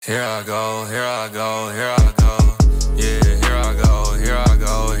Here I go, here I go, here I go. Yeah, here I go, here I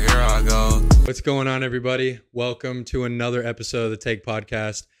go, here I go. What's going on, everybody? Welcome to another episode of the Take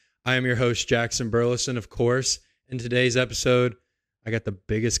Podcast. I am your host, Jackson Burleson, of course. In today's episode, I got the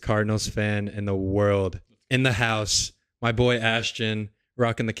biggest Cardinals fan in the world in the house. My boy, Ashton,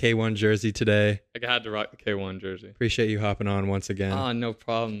 rocking the K1 jersey today. I had to rock the K1 jersey. Appreciate you hopping on once again. Oh, no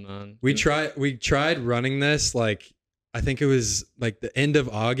problem, man. We tried running this, I think it was the end of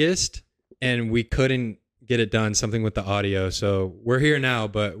August, and we couldn't get it done, something with the audio. So we're here now,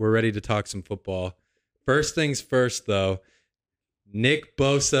 but we're ready to talk some football. First things first, though. Nick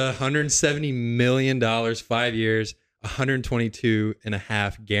Bosa, $170 million, 5 years,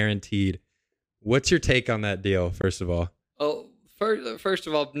 122.5 guaranteed. What's your take on that deal, first of all? Oh, first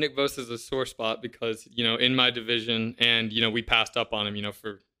of all, Nick Bosa is a sore spot because, in my division, and, we passed up on him,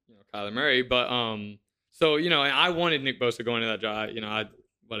 for, Kyler Murray. But, so, and I wanted Nick Bosa going to that job.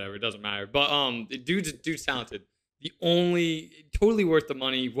 Whatever, it doesn't matter. But the dude's talented. Totally worth the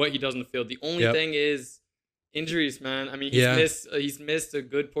money, what he does in the field. The only thing is injuries, man. I mean, he's missed a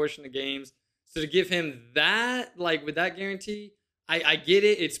good portion of games. So to give him that, with that guarantee, I get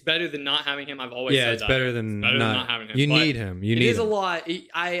it. It's better than not having him. I've always said that. It's better than not having him. You need him. It is a lot.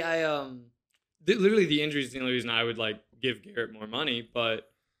 Literally the injuries is the only reason I would give Garrett more money. But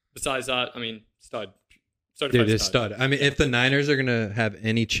besides that, I mean, stud. Dude, it's stud. I mean, if the Niners are gonna have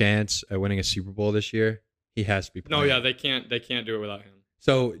any chance at winning a Super Bowl this year, he has to be playing. No, yeah, they can't do it without him.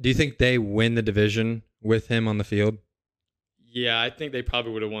 So, do you think they win the division with him on the field? Yeah, I think they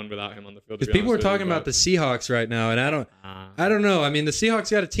probably would have won without him on the field. Because people are talking about the Seahawks right now, and I don't know. I mean, the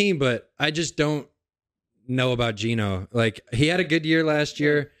Seahawks got a team, but I just don't know about Geno. He had a good year last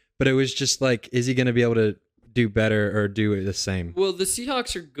year, but it was just is he going to be able to do better or do the same? Well, the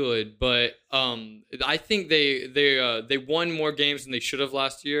Seahawks are good, but I think they won more games than they should have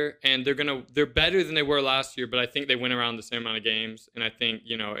last year, and they're better than they were last year. But I think they win around the same amount of games, and I think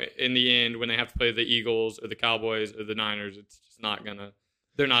in the end when they have to play the Eagles or the Cowboys or the Niners, it's just not gonna.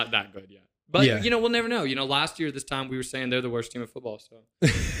 They're not that good yet. But we'll never know. Last year this time we were saying they're the worst team in football, so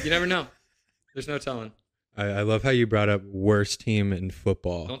you never know. There's no telling. I love how you brought up worst team in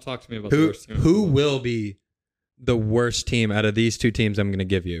football. Don't talk to me about the worst team. Who will be the worst team out of these two teams I'm going to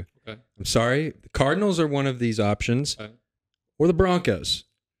give you? Okay. I'm sorry. The Cardinals are one of these options, or the Broncos.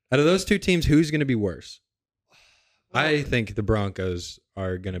 Out of those two teams, who's going to be worse? I think the Broncos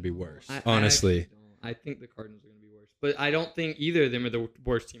are going to be worse, honestly. I think the Cardinals are going to be worse. But I don't think either of them are the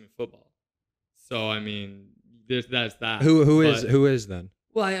worst team in football. So, I mean, that's that. Who is then?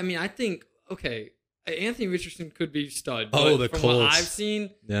 Well, I think, Anthony Richardson could be stud. Oh, the Colts.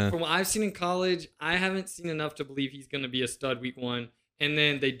 From what I've seen in college, I haven't seen enough to believe he's going to be a stud week one. And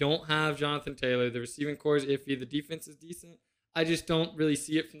then they don't have Jonathan Taylor. The receiving core is iffy. The defense is decent. I just don't really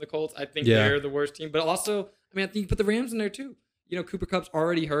see it from the Colts. I think they're the worst team. But also, I think you put the Rams in there too. Cooper Kupp's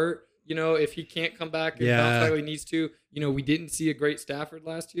already hurt. If he can't come back and bounce back like he needs to. We didn't see a great Stafford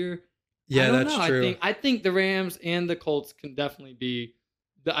last year. Yeah, that's true. I think the Rams and the Colts can definitely be.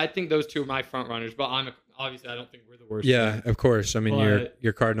 I think those two are my front runners, but obviously I don't think we're the worst. Yeah, team. Of course. I mean,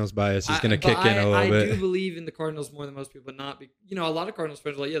 your Cardinals bias is going to kick in a little bit. I do believe in the Cardinals more than most people, but not. A lot of Cardinals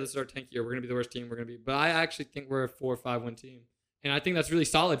fans are like, yeah, this is our tank year. We're going to be the worst team. We're going to be. But I actually think we're a 4 or 5 win team, and I think that's really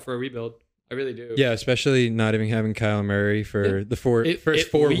solid for a rebuild. I really do. Yeah, especially not even having Kyler Murray for the first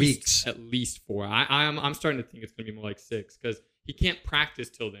 4 weeks. At least 4. I'm starting to think it's going to be more like 6 because he can't practice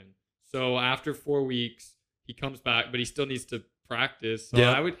till then. So after 4 weeks, he comes back, but he still needs to practice. So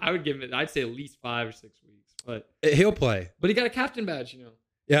I would give him. I'd say at least 5 or 6 weeks. But he'll play. But he got a captain badge,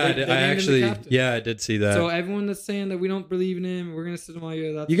 Yeah, I did see that. So everyone that's saying that we don't believe in him, we're gonna sit him all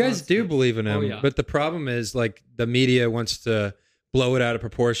year. That's you guys do believe in him, oh, yeah. But the problem is the media wants to blow it out of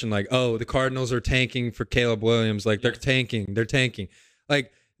proportion. The Cardinals are tanking for Caleb Williams. They're tanking.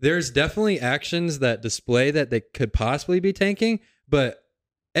 There's definitely actions that display that they could possibly be tanking, but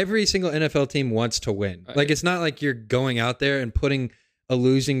every single NFL team wants to win. Right. It's not like you're going out there and putting a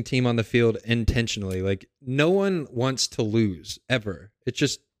losing team on the field intentionally. No one wants to lose ever. It's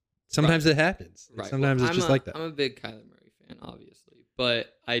just sometimes it happens. Right. Sometimes it's just like that. I'm a big Kyler Murray fan, obviously,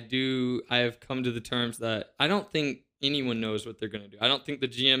 but I have come to the terms that I don't think anyone knows what they're going to do. I don't think the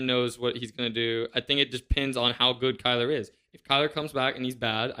GM knows what he's going to do. I think it depends on how good Kyler is. If Kyler comes back and he's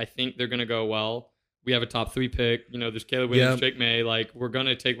bad, I think they're going to go, well, we have a top 3 pick. There's Caleb Williams, Drake May. We're going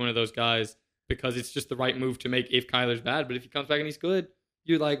to take one of those guys because it's just the right move to make if Kyler's bad. But if he comes back and he's good,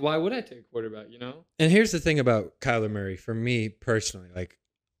 you're like, why would I take a quarterback, And here's the thing about Kyler Murray, for me personally.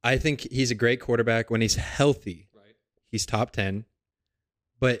 I think he's a great quarterback when he's healthy. Right. He's top 10.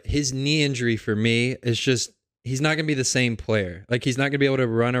 But his knee injury for me is just he's not going to be the same player. Like, he's not going to be able to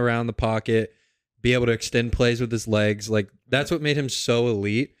run around the pocket, be able to extend plays with his legs. Like, that's what made him so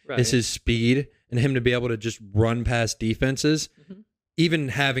elite, is his speed and him to be able to just run past defenses, even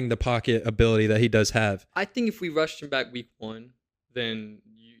having the pocket ability that he does have. I think if we rushed him back week 1, then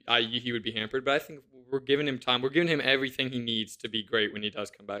he would be hampered. But I think we're giving him time. We're giving him everything he needs to be great when he does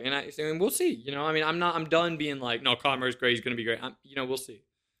come back. And we'll see. You know, I mean, I'm done being like, no, Kyler Murray's great. He's going to be great. We'll see.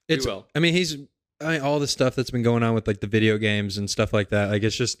 We will. I mean, all the stuff that's been going on with like the video games and stuff like that. Like,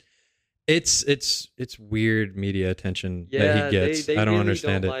 it's just, it's weird media attention that he gets. They I don't really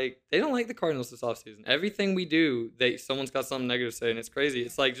understand it. They don't like the Cardinals this offseason. Everything we do, someone's got something negative to say, and it's crazy.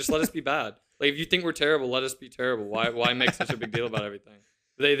 It's like, just let us be bad. Like, if you think we're terrible, let us be terrible. Why make such a big deal about everything?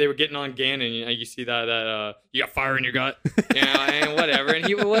 They were getting on Gannon. You see that you got fire in your gut, and whatever. And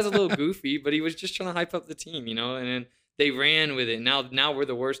he was a little goofy, but he was just trying to hype up the team, and then they ran with it. Now we're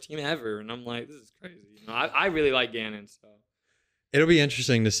the worst team ever, and I'm like, this is crazy. I really like Gannon, so it'll be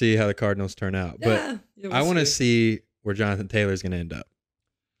interesting to see how the Cardinals turn out. But we'll I want to see where Jonathan Taylor's going to end up.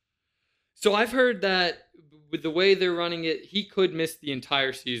 So I've heard that with the way they're running it, he could miss the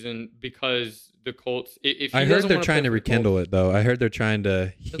entire season because the Colts. I heard they're trying to rekindle it, though. I heard they're trying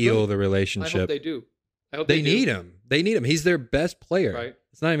to heal the relationship. I hope they do. They need him. They need him. He's their best player. Right.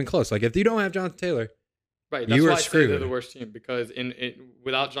 It's not even close. Like, if you don't have Jonathan Taylor, right. That's why I say they're the worst team, because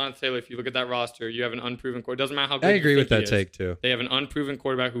without Jonathan Taylor, if you look at that roster, you have an unproven quarterback. It doesn't matter how good I agree with that take too. They have an unproven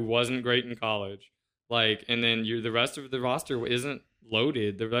quarterback who wasn't great in college. Like, and then the rest of the roster isn't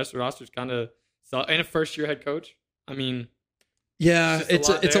loaded. The rest of the roster is kind of, and a first-year head coach. I mean, yeah, it's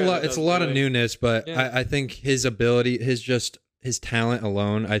a lot of newness, but I think his ability, his talent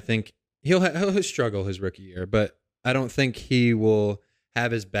alone, I think he'll struggle his rookie year, but I don't think he will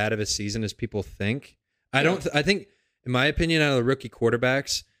have as bad of a season as people think. I think, in my opinion, out of the rookie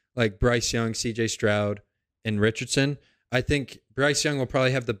quarterbacks like Bryce Young, C.J. Stroud, and Richardson, I think Bryce Young will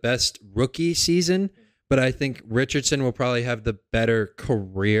probably have the best rookie season, but I think Richardson will probably have the better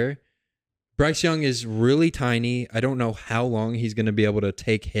career. Bryce Young is really tiny. I don't know how long he's going to be able to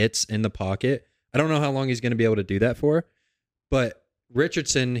take hits in the pocket. I don't know how long he's going to be able to do that for. But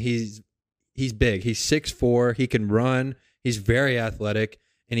Richardson, he's big. He's 6'4". He can run. He's very athletic,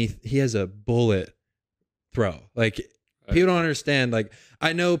 and he has a bullet throw. Like, people don't understand. Like,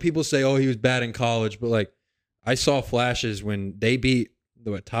 I know people say, "Oh, he was bad in college," but like, I saw flashes when they beat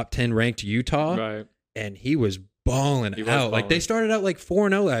the top 10 ranked Utah, right? And he was balling out. Like, they started out like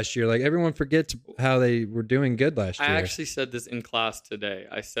 4-0 last year. Like, everyone forgets how they were doing good last year. I actually said this in class today.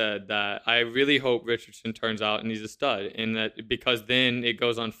 I said that I really hope Richardson turns out and he's a stud, and that because then it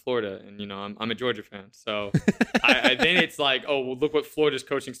goes on Florida, and I'm a Georgia fan, so then it's like, oh, well, look what Florida's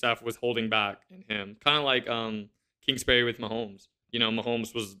coaching staff was holding back in him, kind of like Kingsbury with Mahomes.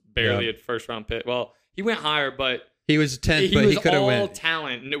 Mahomes was barely a first round pick. Well, he went higher, but he was 10th, but he could have went. All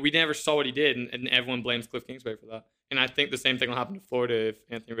talent. We never saw what he did, and everyone blames Cliff Kingsbury for that. And I think the same thing will happen to Florida if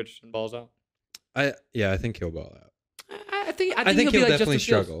Anthony Richardson balls out. I think he'll ball out. I think he'll definitely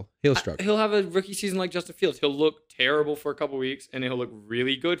struggle. He'll struggle. He'll have a rookie season like Justin Fields. He'll look terrible for a couple weeks, and he'll look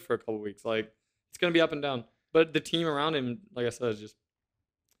really good for a couple weeks. Like, it's gonna be up and down. But the team around him, like I said, it's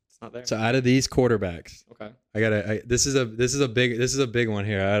not there. So out of these quarterbacks, okay, this is a big one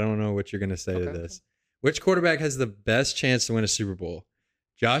here. I don't know what you're gonna say to this. Which quarterback has the best chance to win a Super Bowl?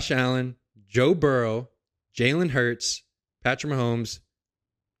 Josh Allen, Joe Burrow, Jalen Hurts, Patrick Mahomes,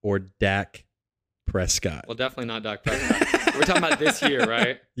 or Dak Prescott? Well, definitely not Dak Prescott. We're talking about this year,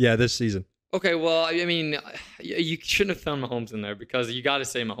 right? Yeah, this season. Okay, well, I mean, you shouldn't have thrown Mahomes in there because you got to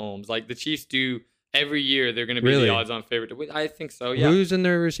say Mahomes. Like, the Chiefs do every year, they're going to be the odds-on favorite to win. I think so, yeah. Who's in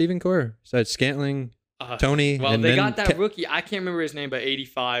their receiving core? Besides Scantling, Tony? Well, they got that rookie. I can't remember his name, but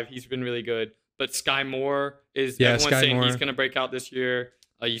 85. He's been really good. But Sky Moore is everyone's saying he's going to break out this year.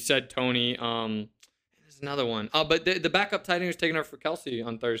 You said Tony. There's another one. But the backup tight end who's taking over for Kelsey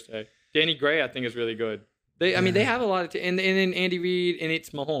on Thursday, Danny Gray, I think is really good. They have a lot of and then Andy Reid, and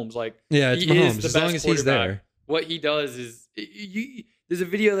it's Mahomes. Like, it's Mahomes as long as he's there. What he does is there's a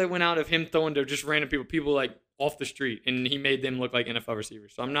video that went out of him throwing to just random people like off the street, and he made them look like NFL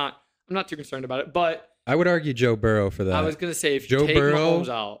receivers. So I'm not too concerned about it. But I would argue Joe Burrow for that. I was gonna say if you take Mahomes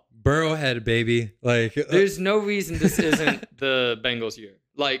out. Burrowhead, baby. Like, there's no reason this isn't the Bengals year.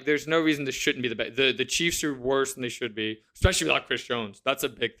 Like, there's no reason this shouldn't be the Chiefs are worse than they should be, especially without Chris Jones. That's a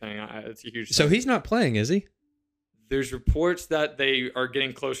big thing. It's a huge thing. So he's not playing, is he? There's reports that they are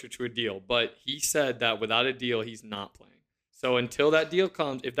getting closer to a deal, but he said that without a deal, he's not playing. So until that deal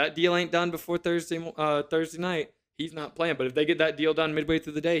comes, if that deal ain't done before Thursday night, he's not playing. But if they get that deal done midway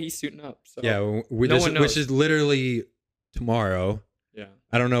through the day, he's suiting up. So which is literally tomorrow. Yeah.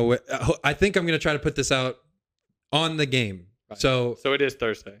 I don't know what. I think I'm going to try to put this out on the game. Right. So So it is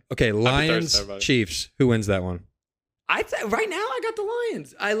Thursday. okay, Lions, Thursday, everybody. Chiefs. Who wins that one? Right now I got the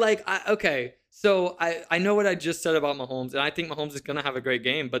Lions. Okay. So I know what I just said about Mahomes, and I think Mahomes is gonna have a great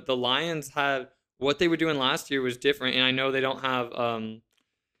game. But the Lions had what they were doing last year was different, and I know they don't have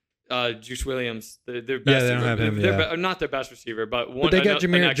Juice Williams, their best. Yeah, they don't have him. Not their best receiver, but one. But they got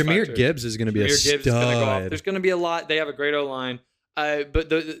an X Jameer factor. Gibbs is going to be a Gibbs is gonna go off. stud. There's going to be a lot. They have a great O-line. But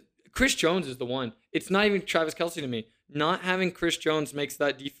the Chris Jones is the one. It's not even Travis Kelce to me. Not having Chris Jones makes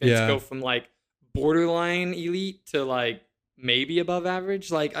that defense go from like borderline elite to like maybe above average.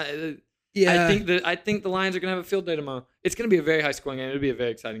 Like I think the Lions are going to have a field day tomorrow. It's going to be a very high scoring game. It'll be a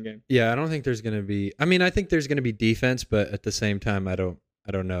very exciting game. Yeah, I don't think there's going to be. I mean, I think there's going to be defense, but at the same time, I don't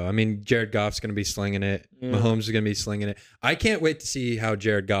know. I mean, Jared Goff's going to be slinging it. Yeah. Mahomes is going to be slinging it. I can't wait to see how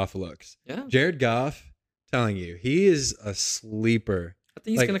Jared Goff looks. Yeah. Jared Goff, telling you, he is a sleeper. I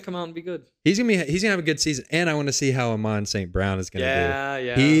think he's going to come out and be good. He's gonna have a good season, and I want to see how Amon St. Brown is going to do.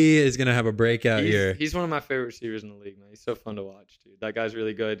 Yeah. He is going to have a breakout year. He's one of my favorite receivers in the league, man. He's so fun to watch, dude. That guy's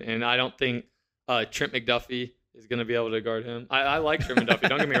really good, and I don't think Trent McDuffie is going to be able to guard him. I like Trent McDuffie.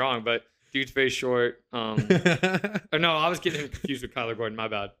 Don't get me wrong, but dude's very short. Or no, I was getting him confused with Kyler Gordon. My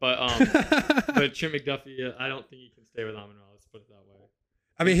bad. But Trent McDuffie, I don't think he can stay with Amon-Ra. Let's put it that way.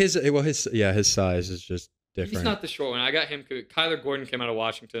 I mean, his size is just different. He's not the short one. I got him. Kyler Gordon came out of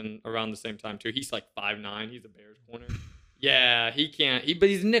Washington around the same time too. He's like 5'9". He's a Bears corner. Yeah, he can't. But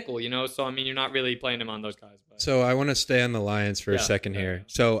he's a nickel, you know. So I mean, you're not really playing him on those guys. But. So I want to stay on the Lions for a second here. Yeah.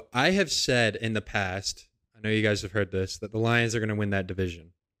 So I have said in the past, I know you guys have heard this, that the Lions are going to win that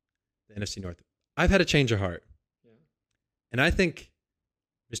division, the NFC North. I've had a change of heart, and I think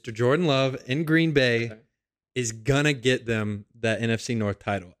Mr. Jordan Love in Green Bay is gonna get them that NFC North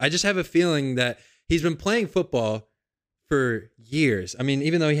title. I just have a feeling that he's been playing football for years. I mean,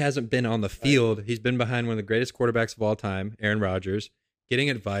 even though he hasn't been on the field, he's been behind one of the greatest quarterbacks of all time, Aaron Rodgers, getting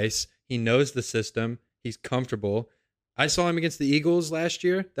advice. He knows the system. He's comfortable. I saw him against the Eagles last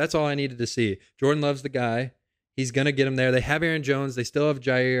year. That's all I needed to see. Jordan Love's the guy. He's going to get him there. They have Aaron Jones. They still have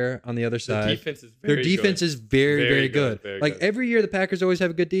Jair on the other side. Their defense is very, very good. Every year, the Packers always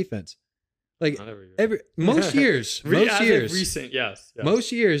have a good defense. Like most years. Recent, yes.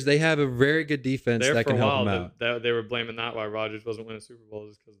 Most years, they have a very good defense that can help them out. They were blaming that why Rodgers wasn't winning Super Bowl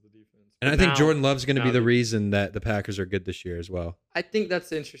is because of the defense. And I think Jordan Love's going to be the reason that the Packers are good this year as well. I think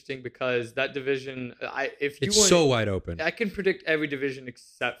that's interesting because that division, it's so wide open. I can predict every division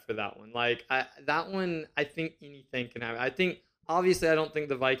except for that one. Like that one, I think anything can happen. I think obviously I don't think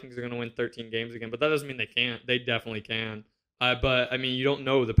the Vikings are going to win 13 games again, but that doesn't mean they can't. They definitely can. But I mean, you don't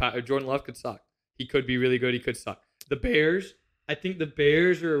know. Jordan Love could suck. He could be really good. He could suck. The Bears, I think the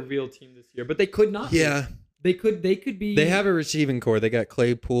Bears are a real team this year, but they could not. Yeah. They could be. They have a receiving core. They got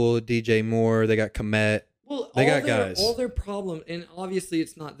Claypool, DJ Moore. They got Komet. Well, they got guys. All their problem, and obviously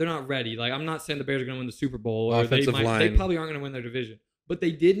they're not ready. Like I'm not saying the Bears are going to win the Super Bowl, or offensive line. They probably aren't going to win their division. But they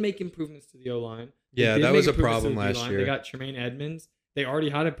did make improvements to the O line. Yeah, that was a problem last year. They got Tremaine Edmonds. They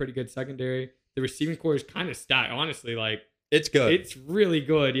already had a pretty good secondary. The receiving core is kind of stacked. Honestly, like it's good. It's really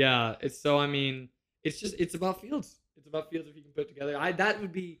good. Yeah. It's about Fields. It's about Fields if he can put it together. That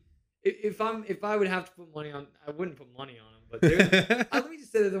would be. If I would have to put money on, I wouldn't put money on them. But let me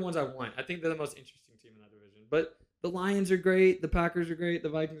just say they're the ones I want. I think they're the most interesting team in that division. But the Lions are great, the Packers are great, the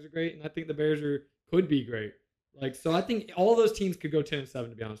Vikings are great, and I think the Bears could be great. Like so, I think all those teams could go 10-7.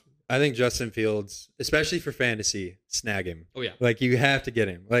 To be honest with you, I think Justin Fields, especially for fantasy, snag him. Oh yeah, like you have to get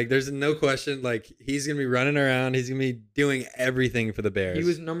him. Like there's no question. Like he's gonna be running around. He's gonna be doing everything for the Bears. He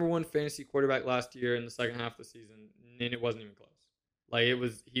was number one fantasy quarterback last year in the second half of the season, and it wasn't even close. Like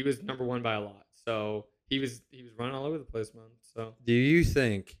he was number one by a lot. So he was running all over the place, man. So do you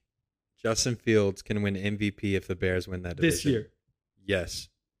think Justin Fields can win MVP if the Bears win that division? This year? Yes.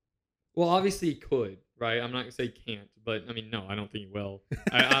 Well, obviously he could, right? I'm not gonna say he can't, but I mean, no, I don't think he will.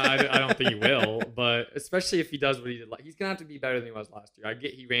 I don't think he will, but especially if he does what he did, he's gonna have to be better than he was last year. I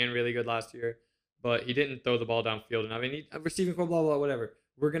get he ran really good last year, but he didn't throw the ball downfield, and I mean, receiving core, blah blah, whatever.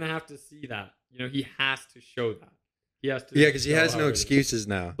 We're gonna have to see that. You know, he has to show that. He has to. Yeah, because he has no excuses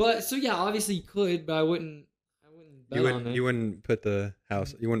now. But so yeah, obviously he could, but I wouldn't bet on it. You wouldn't put the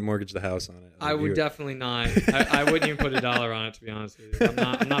house. You wouldn't mortgage the house on it. I would definitely not. I wouldn't even put $1 on it, to be honest with you.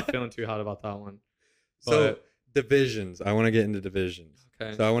 I'm not feeling too hot about that one. But, so divisions. I want to get into divisions.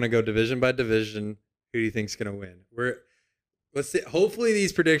 Okay. So I want to go division by division. Who do you think's gonna win? Let's see. Hopefully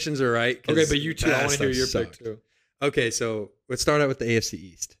these predictions are right. Okay, but you too. I want to hear your pick too. Okay, so let's start out with the AFC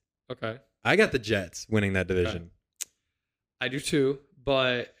East. Okay. I got the Jets winning that division. Okay. I do too,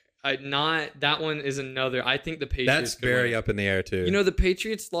 but That one is another. I think the Patriots. That's very up in the air too. You know, the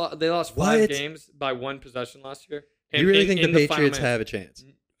Patriots they lost 5 games by 1 possession last year. And, you really think the Patriots have a chance?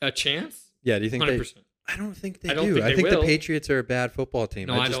 A chance? Yeah. Do you think 100%. I don't think they I don't do. think I they think will. the Patriots are a bad football team.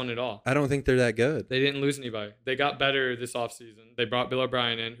 No, I don't at all. I don't think they're that good. They didn't lose anybody. They got better this offseason. They brought Bill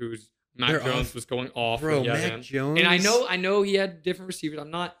O'Brien in, Mac Jones was going off. Bro, Mac Jones. And I know he had different receivers.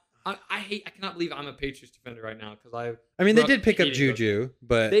 I cannot believe I'm a Patriots defender right now because I mean, they did pick up Juju,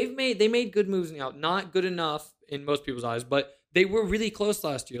 but they made good moves in the out. Not good enough in most people's eyes, but they were really close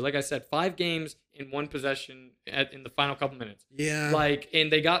last year. Like I said, 5 games in 1 possession in the final couple minutes. Yeah.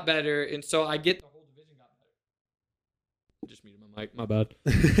 And they got better, and so I get the whole division got better. Just muted my mic. My bad.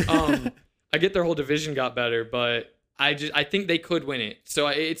 I get their whole division got better, but I think they could win it. So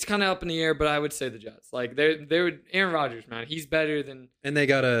it's kind of up in the air, but I would say the Jets. Like they're Aaron Rodgers, man. He's better than. And they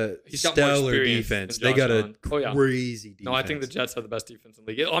got a stellar defense. They got a crazy defense. No, I think the Jets have the best defense in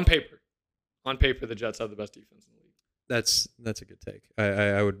the league. On paper, the Jets have the best defense in the league. That's a good take.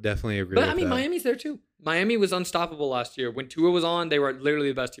 I would definitely agree. But with I mean, that. Miami's there too. Miami was unstoppable last year. When Tua was on, they were literally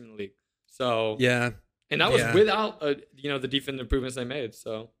the best team in the league. So yeah, and that was without the defensive improvements they made.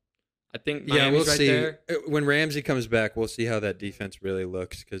 So I think Miami's we'll see. there. When Ramsey comes back, we'll see how that defense really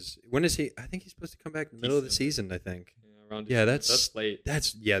looks. Because when is he? I think he's supposed to come back in the middle of the season. I think. That's late.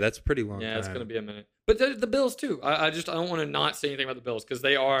 That's pretty long. Yeah, time. it's gonna be a minute. But the Bills too. I don't want to not say anything about the Bills because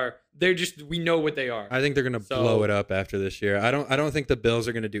they're just we know what they are. I think they're gonna blow it up after this year. I don't think the Bills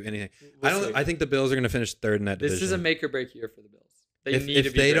are gonna do anything. I think the Bills are gonna finish third in that division. This is a make or break year for the Bills.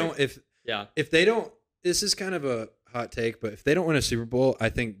 If they don't, this is kind of a hot take, but if they don't win a Super Bowl, I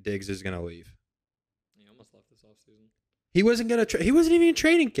think Diggs is gonna leave. He almost left this offseason. He wasn't even in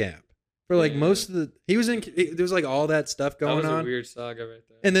training camp. For like most of the, there was like all that stuff going on. That was a weird saga right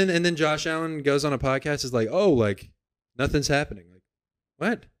there. And then Josh Allen goes on a podcast, is like, oh, like nothing's happening. Like,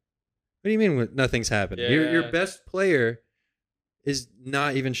 what? What do you mean nothing's happening? Yeah. Your best player is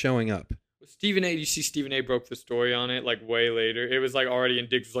not even showing up. Stephen A. You see, Stephen A. broke the story on it like way later. It was like already, and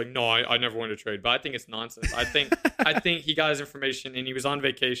Diggs was like, "No, I never want to trade." But I think it's nonsense. I think he got his information and he was on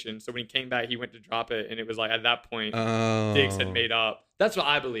vacation. So when he came back, he went to drop it, and it was like at that point, Diggs had made up. That's what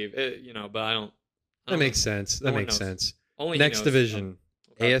I believe. But I don't. That makes sense. That makes sense. Only next division,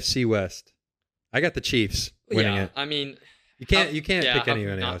 AFC West. I got the Chiefs winning it. I mean, you can't pick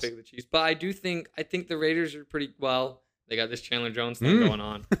anyone else. Pick the Chiefs, but I think the Raiders are pretty well. They got this Chandler Jones thing going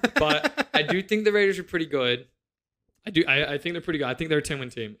on, but I do think the Raiders are pretty good. I think they're pretty good. I think they're a 10-win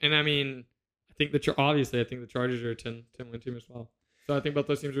team, and I mean, I think the Chargers are a 10-win team as well. So I think both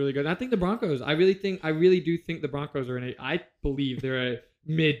those teams are really good. And I think the Broncos. I really do think the Broncos are I believe they're a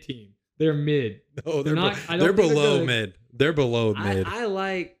mid team. They're mid. No, they're below mid. They're below mid. I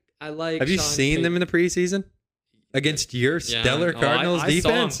like. Have you seen them in the preseason? Against your stellar Cardinals defense? I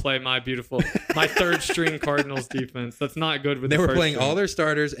saw them play my third string Cardinals defense. That's not good with they the were first playing string. all their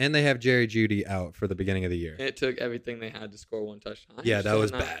starters, and they have Jerry Jeudy out for the beginning of the year. It took everything they had to score 1 touchdown. Yeah, that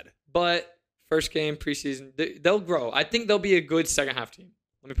was bad. But first game, preseason, they'll grow. I think they'll be a good second half team.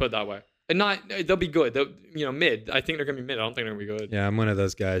 Let me put it that way. And they'll be good. They'll, mid. I think they're going to be mid. I don't think they're going to be good. Yeah, I'm one of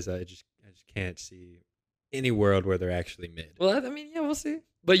those guys that I just can't see any world where they're actually mid. Well, I mean, yeah, we'll see.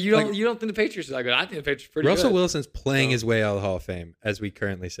 But you don't think the Patriots are that good? I think the Patriots are pretty good. Russell Wilson's playing his way out of the Hall of Fame as we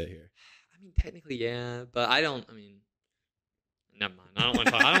currently sit here. I mean, technically, yeah, but never mind. I don't want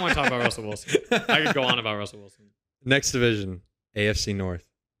to talk about Russell Wilson. I could go on about Russell Wilson. Next division, AFC North.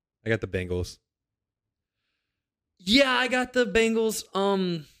 I got the Bengals. Yeah, I got the Bengals.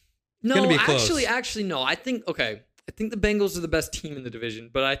 No, actually, no. I think the Bengals are the best team in the division,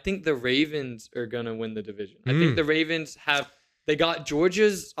 but I think the Ravens are gonna win the division. I think the Ravens they got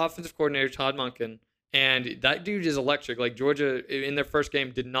Georgia's offensive coordinator, Todd Monken, and that dude is electric. Like, Georgia in their first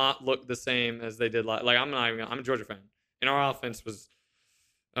game did not look the same as they did. I'm a Georgia fan, and our offense was.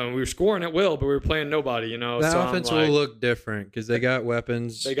 We were scoring at will, but we were playing nobody. That offense will look different because they got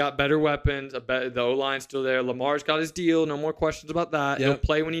weapons. They got better weapons. The O-line's still there. Lamar's got his deal. No more questions about that. Yep. He'll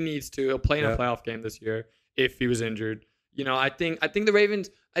play when he needs to. He'll play in a playoff game this year if he was injured. I think the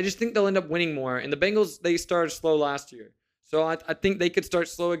Ravens. I just think they'll end up winning more. And the Bengals, they started slow last year, so I think they could start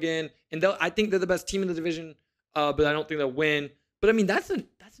slow again. And I think they're the best team in the division, but I don't think they'll win. But I mean, that's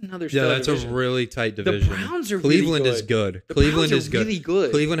another. Yeah, that's division. A really tight division. The Browns are Cleveland really is good. The Cleveland Browns is are good. really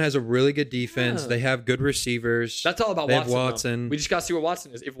good. Cleveland has a really good defense. Yeah. They have good receivers. That's all about they Watson. Have Watson. We just got to see what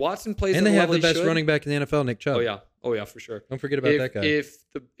Watson is. If Watson plays, and they have the best running back in the NFL, Nick Chubb. Oh yeah, for sure. Don't forget about that guy.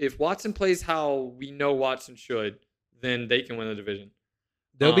 If Watson plays how we know Watson should, then they can win the division.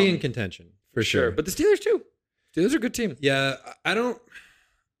 They'll be in contention for sure. But the Steelers too. Steelers are a good team. Yeah, I don't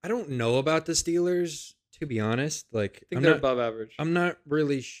know about the Steelers to be honest, like I think they're above average. I'm not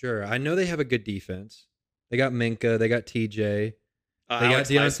really sure. I know they have a good defense. They got Minka. They got TJ. They got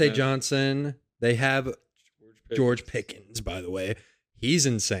Deontay Johnson. They have George Pickens, by the way. He's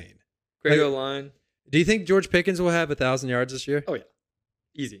insane. Great O-line. Do you think George Pickens will have 1,000 yards this year? Oh, yeah.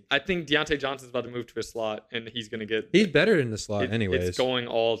 Easy. I think Deontay Johnson's about to move to a slot, and he's going to get... He's better in the slot anyways. It's going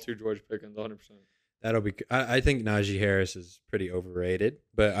all to George Pickens, 100%. That'll be... I think Najee Harris is pretty overrated,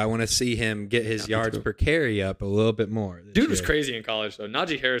 but I want to see him get his yards per carry up a little bit more. Dude was crazy in college, though.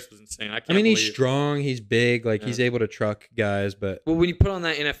 Najee Harris was insane. I mean, he's strong. He's big. Like, he's able to truck guys, but... Well, when you put on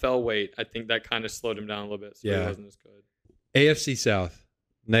that NFL weight, I think that kind of slowed him down a little bit, so he wasn't as good. AFC South.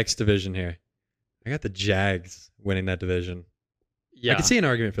 Next division here. I got the Jags winning that division. Yeah. I can see an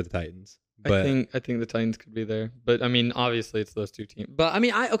argument for the Titans. But I think the Titans could be there. But I mean, obviously it's those two teams. But I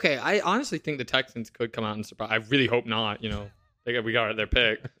mean, I honestly think the Texans could come out and surprise. I really hope not, we got their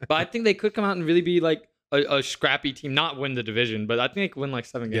pick. But I think they could come out and really be like a scrappy team, not win the division, but I think they could win like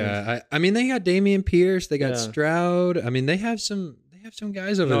 7 games. Yeah, I mean they got Dameon Pierce, they got Stroud. I mean, they have some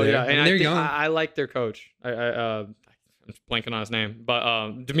guys over there. Yeah, and they're young. I like their coach. I'm blanking on his name,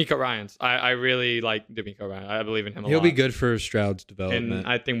 but D'Amico Ryans. I really like D'Amico Ryans. I believe in him a lot. He'll be good for Stroud's development. And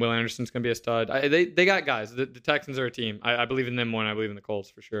I think Will Anderson's going to be a stud. They got guys. The Texans are a team. I believe in them more than I believe in the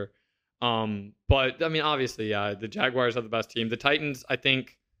Colts for sure. But I mean, obviously, the Jaguars are the best team. The Titans, I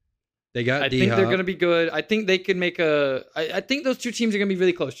think they got. I think they're going to be good. I think they could make I think those two teams are going to be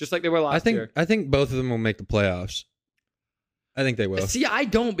really close, just like they were last year. I think both of them will make the playoffs. I think they will. See, I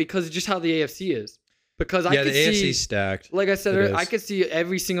don't because of just how the AFC is. Because the AFC's stacked. Like I said earlier, I could see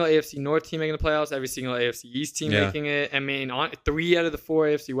every single AFC North team making the playoffs, every single AFC East team making it. I mean, 3 out of the 4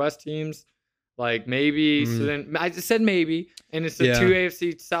 AFC West teams, like maybe. So then I just said maybe, and it's the 2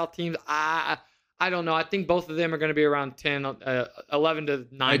 AFC South teams. I don't know. I think both of them are going to be around 11 to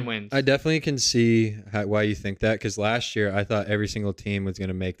 9 wins. I definitely can see why you think that, because last year I thought every single team was going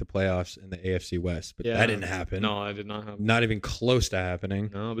to make the playoffs in the AFC West, but that didn't happen. No, it did not happen. Not even close to happening.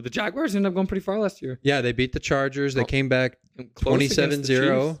 No, but the Jaguars ended up going pretty far last year. Yeah, they beat the Chargers. They came back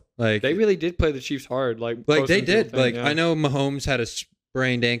 27-0. Like they really did play the Chiefs hard. Like they did. I know Mahomes had a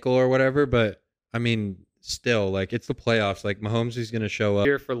sprained ankle or whatever, but I mean, still, like, it's the playoffs. Like, Mahomes is going to show up.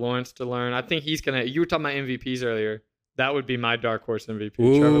 Here for Lawrence to learn. I think he's going to... You were talking about MVPs earlier. That would be my dark horse MVP,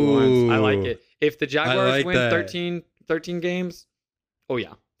 Trevor Lawrence. I like it. If the Jaguars win 13 games, oh,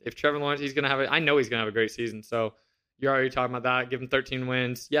 yeah. If Trevor Lawrence, he's going to have I know he's going to have a great season. So, you're already talking about that. Give him 13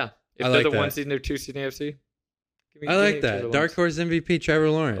 wins. Yeah. If they're the 1 seed and they're 2 seed in the AFC. I like that. Dark horse MVP,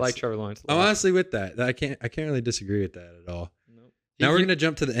 Trevor Lawrence. I like Trevor Lawrence. I'm honestly with that. I can't really disagree with that at all. Nope. Now we're going to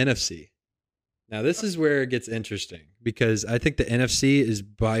jump to the NFC. Now, this is where it gets interesting because I think the NFC is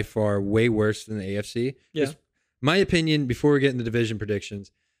by far way worse than the AFC. Yeah. My opinion, before we get into division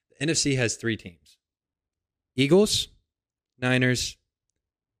predictions, the NFC has 3 teams. Eagles, Niners,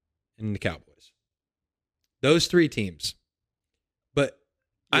 and the Cowboys. Those 3 teams. But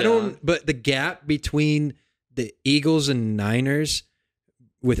but the gap between the Eagles and Niners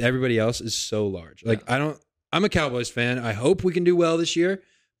with everybody else is so large. Like, I'm a Cowboys fan. I hope we can do well this year,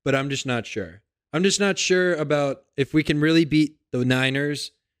 but I'm just not sure. I'm just not sure about if we can really beat the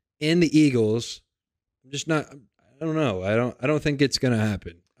Niners and the Eagles. I'm just not. I don't know. I don't think it's gonna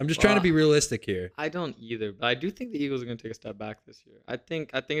happen. I'm just trying to be realistic here. I don't either, but I do think the Eagles are gonna take a step back this year. I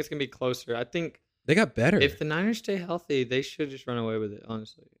think it's gonna be closer. I think they got better. If the Niners stay healthy, they should just run away with it.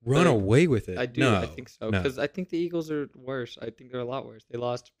 Honestly, away with it. I do. No, I think so because I think the Eagles are worse. I think they're a lot worse. They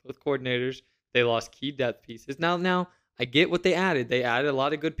lost both coordinators. They lost key depth pieces. Now. I get what they added. They added a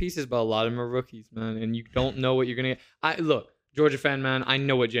lot of good pieces, but a lot of them are rookies, man. And you don't know what you're going to get. Look, Georgia fan, man, I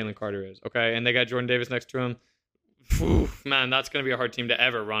know what Jalen Carter is, okay? And they got Jordan Davis next to him. Man, that's going to be a hard team to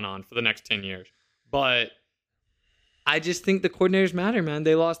ever run on for the next 10 years. But I just think the coordinators matter, man.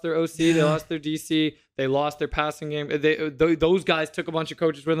 They lost their OC. Yeah. They lost their DC. They lost their passing game. Those guys took a bunch of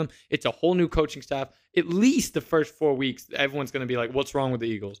coaches with them. It's a whole new coaching staff. At least the first 4 weeks, everyone's going to be like, what's wrong with the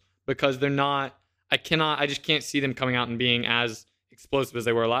Eagles? Because they're not... I just can't see them coming out and being as explosive as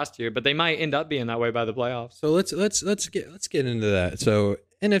they were last year, but they might end up being that way by the playoffs. So let's get into that. So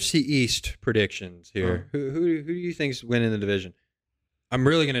NFC East predictions here. Who do you think's winning the division? I'm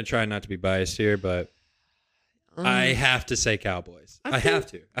really going to try not to be biased here, but I have to say Cowboys. I have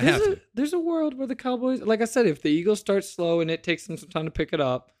to. There's a world where the Cowboys, like I said, if the Eagles start slow and it takes them some time to pick it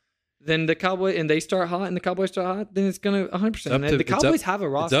up, then the Cowboys, and they start hot, and the Cowboys start hot, then it's going to 100%. The Cowboys have a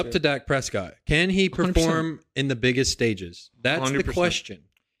roster. It's up to Dak Prescott. Can he perform 100%. In the biggest stages? That's 100%. The question.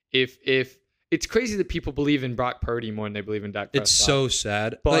 If it's crazy that people believe in Brock Purdy more than they believe in Dak Prescott. It's so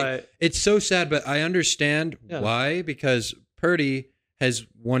sad. But it's so sad, but I understand why, because Purdy has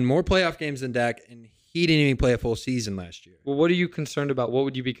won more playoff games than Dak, and he didn't even play a full season last year. Well, what are you concerned about? What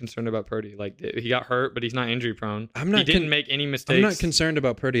would you be concerned about Purdy? Like, he got hurt, but he's not injury prone. He didn't make any mistakes. I'm not concerned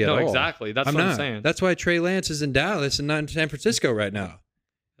about Purdy at all. No, exactly. That's what I'm saying. That's why Trey Lance is in Dallas and not in San Francisco right now.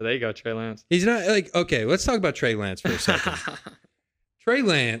 There you go, Trey Lance. He's not like, okay, let's talk about Trey Lance for a second. Trey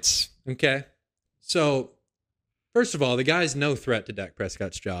Lance, okay. So, first of all, the guy's no threat to Dak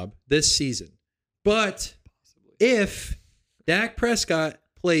Prescott's job this season. But if Dak Prescott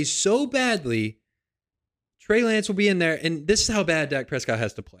plays so badly, Trey Lance will be in there, and this is how bad Dak Prescott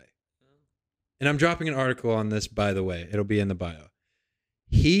has to play. And I'm dropping an article on this, by the way. It'll be in the bio.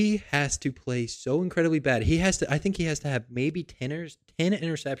 He has to play so incredibly bad. I think he has to have maybe 10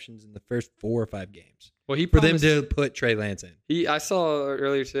 interceptions in the first 4 or 5 games. Well, for them to put Trey Lance in. I saw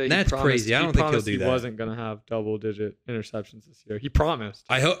earlier today. And that's crazy. I don't think he'll do that. He wasn't going to have double-digit interceptions this year. He promised.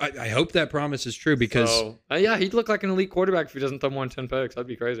 I hope that promise is true because yeah, he'd look like an elite quarterback if he doesn't throw more than 10 picks. That'd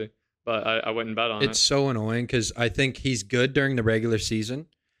be crazy. But I wouldn't bet on it. It's so annoying because I think he's good during the regular season,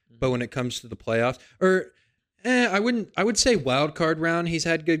 but when it comes to the playoffs, I would say wild card round, he's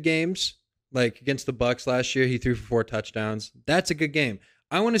had good games. Like against the Bucs last year, he threw for 4 touchdowns. That's a good game.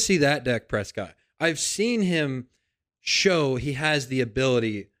 I want to see that Dak Prescott. I've seen him show he has the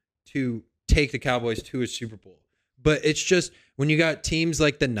ability to take the Cowboys to a Super Bowl. But it's just when you got teams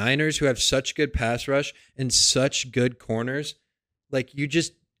like the Niners who have such good pass rush and such good corners, like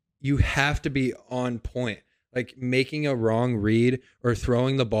you have to be on point. Like making a wrong read or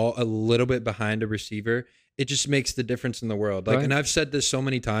throwing the ball a little bit behind a receiver, it just makes the difference in the world. Like, right. And I've said this so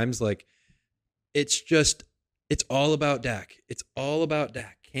many times, like it's all about Dak. It's all about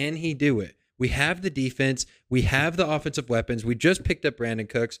Dak. Can he do it? We have the defense. We have the offensive weapons. We just picked up Brandon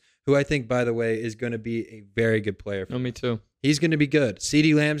Cooks, who I think, by the way, is going to be a very good player. Me too. He's going to be good.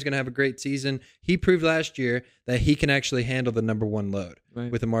 CeeDee Lamb's going to have a great season. He proved last year that he can actually handle the number 1 load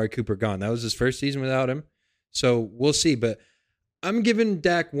with Amari Cooper gone. That was his first season without him. So we'll see. But I'm giving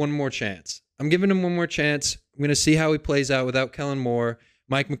Dak one more chance. I'm giving him one more chance. I'm going to see how he plays out without Kellen Moore.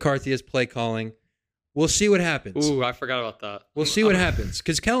 Mike McCarthy is play calling. We'll see what happens. Ooh, I forgot about that. We'll see what happens.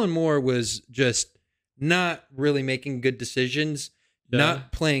 Because Kellen Moore was just not really making good decisions,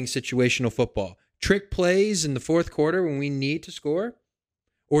 not playing situational football. Trick plays in the fourth quarter when we need to score,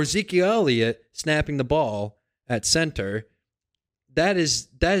 or Ezekiel Elliott snapping the ball at center. That is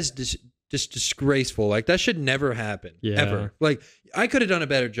just disgraceful. Like, that should never happen, ever. Like, I could have done a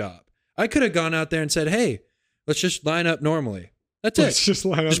better job. I could have gone out there and said, hey, let's just line up normally. That's it. Just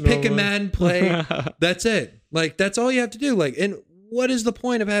line up. Just pick a Madden play. That's it. Like, that's all you have to do. Like, and what is the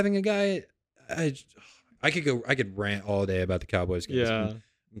point of having a guy? I could rant all day about the Cowboys games. Yeah.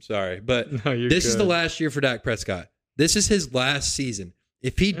 I'm sorry, but no, this is the last year for Dak Prescott. This is his last season.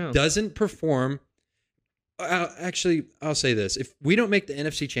 If he doesn't perform, I'll say this: if we don't make the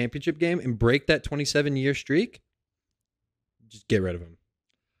NFC Championship game and break that 27-year streak, just get rid of him.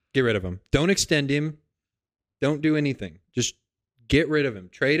 Get rid of him. Don't extend him. Don't do anything. Just get rid of him.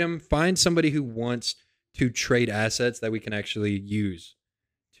 Trade him. Find somebody who wants to trade assets that we can actually use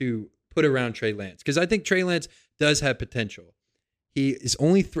to put around Trey Lance. Because I think Trey Lance does have potential. He is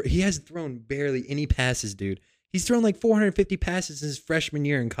he hasn't thrown barely any passes, dude. He's thrown like 450 passes his freshman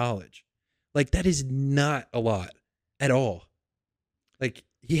year in college. Like, that is not a lot at all. Like,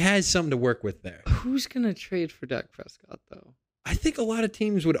 he has something to work with there. Who's going to trade for Dak Prescott, though? I think a lot of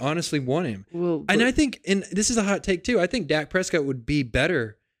teams would honestly want him. Well, and I think, and this is a hot take too, I think Dak Prescott would be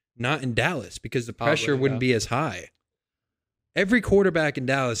better not in Dallas because the pressure wouldn't be as high. Every quarterback in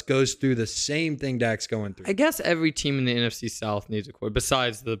Dallas goes through the same thing Dak's going through. I guess every team in the NFC South needs a quarterback,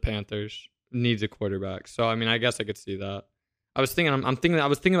 besides the Panthers, needs a quarterback. So, I mean, I guess I could see that. I was thinking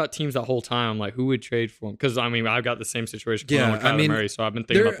about teams that whole time. I'm like, who would trade for him? Because, I mean, I've got the same situation with Kyler Murray, so I've been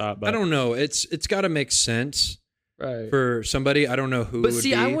thinking about that. But I don't know. It's got to make sense for somebody. I don't know who. But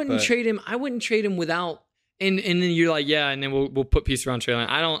see, I wouldn't trade him. I wouldn't trade him without. And then you're like, yeah, and then we'll put pieces around Trey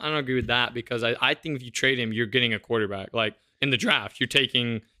Lance. I don't agree with that because I think if you trade him, you're getting a quarterback. Like, in the draft, it'd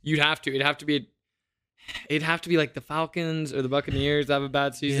have to be like the Falcons or the Buccaneers that have a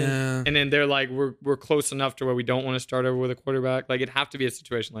bad season. Yeah. And then they're like, we're close enough to where we don't want to start over with a quarterback. Like, it'd have to be a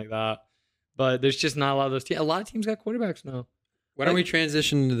situation like that. But there's just not a lot of those teams. A lot of teams got quarterbacks now. Why don't we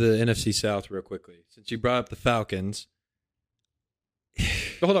transition to the NFC South real quickly? Since you brought up the Falcons.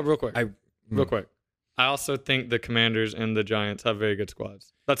 Hold up real quick. Real quick. I also think the Commanders and the Giants have very good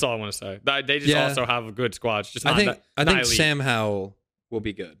squads. That's all I want to say. They just also have good squads. Just I think Sam Howell will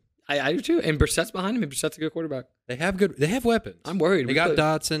be good. I do too. And Brissett's behind him. And Brissett's a good quarterback. They have weapons. I'm worried. They got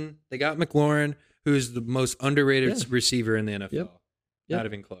Dotson. They got McLaurin, who's the most underrated receiver in the NFL. Not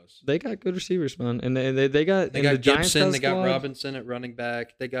even close. They got good receivers, man, and they got They got the Giants Gibson. They got squad. Robinson at running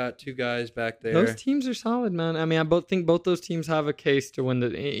back. They got 2 guys back there. Those teams are solid, man. I mean, I think both those teams have a case to win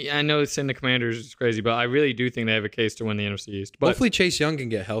the. I know saying the Commanders is crazy, but I really do think they have a case to win the NFC East. But Hopefully Chase Young can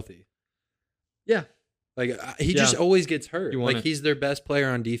get healthy. yeah, Like he just always gets hurt. You want Like it. he's their best player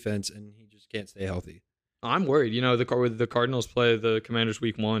on defense, and he just can't stay healthy. I'm worried. You know, the Cardinals play the Commanders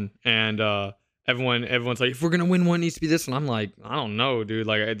week 1, and everyone's like, if we're gonna win one, it needs to be this one. I'm like, I don't know, dude.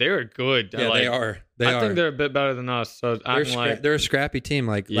 Like they're good. Yeah, like, they are. I think they're a bit better than us. So They're a scrappy team.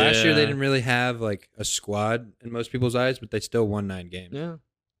 Like last year, they Yeah. didn't really have like a squad in most people's eyes, but they still won 9 games.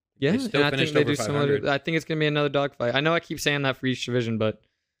 yeah. still And I think finished they over do similar. 500. I think it's gonna be another dogfight. I know I keep saying that for each division, but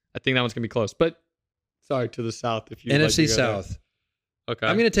I think that one's gonna be close. But sorry to the South if you NFC like to go there. South. Okay,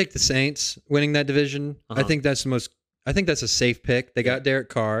 I'm gonna take the Saints winning that division. I Uh-huh. think that's the most. I think that's a safe pick. They got Derek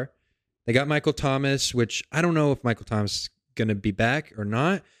Carr. They got Michael Thomas, which I don't know if Michael Thomas is gonna be back or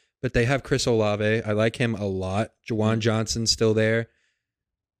not. But they have Chris Olave. I like him a lot. Jawan Johnson's still there.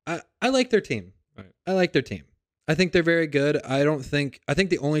 I like their team. Right. I like their team. I think they're very good. I think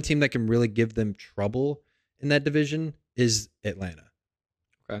the only team that can really give them trouble in that division is Atlanta.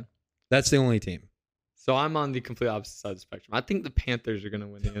 Okay. That's the only team. So I'm on the complete opposite side of the spectrum. I think the Panthers are going to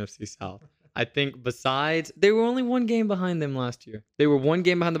win the NFC South. I think besides, they were only 1 game behind them last year. They were 1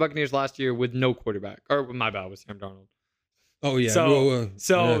 game behind the Buccaneers last year with no quarterback. Or my bad, with Sam Darnold. Oh yeah.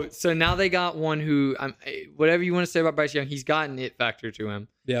 So now they got one who, whatever you want to say about Bryce Young, he's got an it factor to him.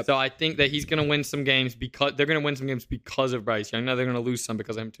 Yep. So I think that he's going to win some games because they're going to win some games because of Bryce Young. Now they're going to lose some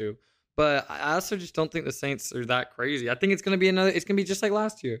because of him too. But I also just don't think the Saints are that crazy. I think it's going to be just like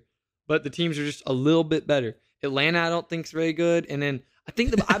last year. But the teams are just a little bit better. Atlanta, I don't think is very good. And then I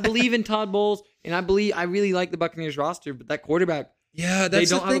think I believe in Todd Bowles, and I really like the Buccaneers roster. But that quarterback, Yeah, They that's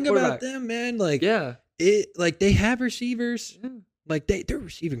the don't have a thing about quarterback. them, man. Like yeah, like they have receivers. yeah. Like their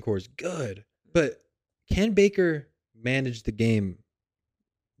receiving core is good, but can Baker manage the game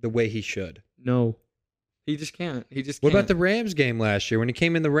the way he should? No, he just can't. What about the Rams game last year when he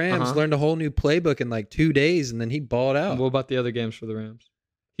came in the Rams, Uh-huh. learned a whole new playbook in like 2 days, and then he balled out. What about the other games for the Rams?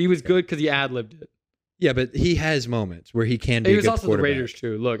 He was good because he ad-libbed it. Yeah, but he has moments where he can be He a was good also the quarterback. Raiders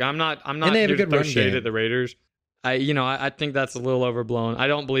too. Look, I'm not And they have a here to good throw run shade game. at the Raiders. I think that's a little overblown. I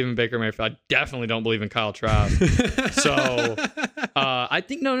don't believe in Baker Mayfield. I definitely don't believe in Kyle Trask. So I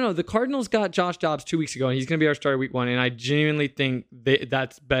think no. The Cardinals got Josh Dobbs 2 weeks ago, and he's going to be our starter week 1. And I genuinely think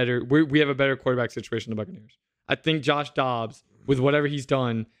that's better. We have a better quarterback situation than the Buccaneers. I think Josh Dobbs, with whatever he's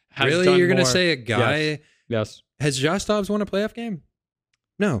done, has really, done you're going to more. say a guy Yes. has Josh Dobbs won a playoff game?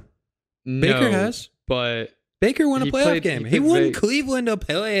 No, No, Baker has. but Baker won a He playoff played- game. he He played won very- Cleveland a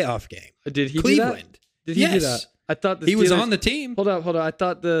playoff game. did he Cleveland. do that? Did he do Yes. that? I thought He was Steelers- on the team. Hold up. I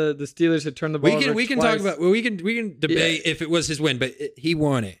thought the Steelers had turned the ball. We can talk about we can debate if it was his win, but he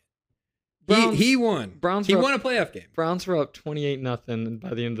won it. Browns- he won. Browns he were won up- a playoff game. Browns were up 28-0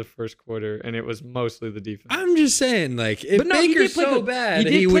 by the end of the first quarter, and it was mostly the defense. I'm just saying, like, if But no, he Baker's did play so good. bad, He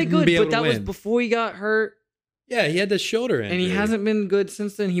did play wouldn't good, be able but to that was win. before he got hurt, Yeah, he had the shoulder injury, and he hasn't been good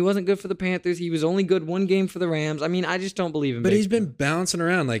since then. He wasn't good for the Panthers. He was only good 1 game for the Rams. I mean, I just don't believe him. But he's been bouncing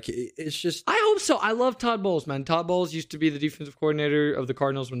around. Like, it's just. I hope so. I love Todd Bowles, man. Todd Bowles used to be the defensive coordinator of the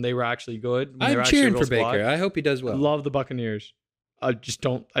Cardinals when they were actually good. when they were I'm actually a cheering real for Baker. squad. I hope he does I well. love the Buccaneers. I just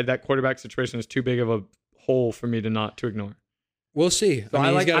don't. That quarterback situation is too big of a hole for me to ignore. We'll see. So I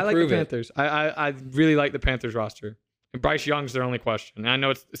mean, like he's got to the prove it. Panthers. I really like the Panthers roster. And Bryce Young's their only question. And I know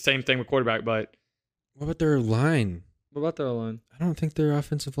it's the same thing with quarterback, but What about their line? what about their line? I don't think their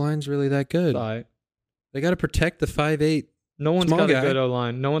offensive line's really that good. Sorry. They got to protect the 5'8". No one's Small got guy. a good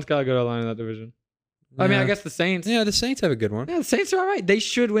O-line. No one's got a good O-line in that division. I mean, I Yeah. guess the Saints. Yeah, the Saints have a good one. Yeah, the Saints are all right. They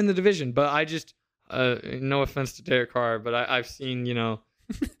should win the division. But I just, no offense to Derek Carr, but I've seen,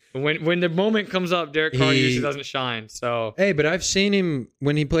 when the moment comes up, Derek Carr usually doesn't shine. So Hey, but I've seen him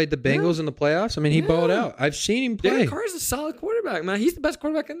when he played the Bengals in the playoffs. I mean, he balled out. I've seen him play. Derek Carr is a solid quarterback, man. He's the best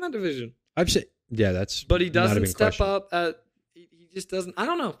quarterback in that division. I've seen. Yeah, that's. But he not a doesn't big step question. up at. He just doesn't. I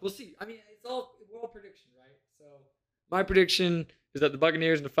don't know. We'll see. I mean, we're all prediction, right? So my prediction is that the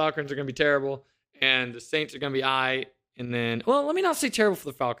Buccaneers and the Falcons are going to be terrible, and the Saints are going to be aight. And then, well, let me not say terrible for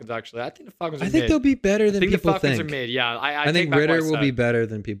the Falcons. Actually, I think the Falcons are I think mid. they'll be better than I think the people Falcons think. are mid. Yeah, I I take think back what I Ritter will said. be better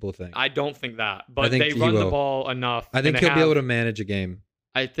than people think. I don't think that, but think they he run the will. ball enough. I think and they he'll be able have- to manage a game.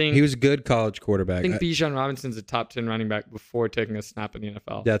 I think He was a good college quarterback. I think Bijan Robinson's a top 10 running back before taking a snap in the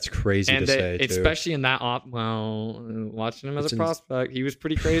NFL. That's crazy and to say, too. especially in that watching him as It's a prospect, he was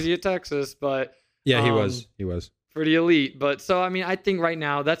pretty crazy at Texas, but Yeah, he was. He was. pretty elite. But so I mean, I think right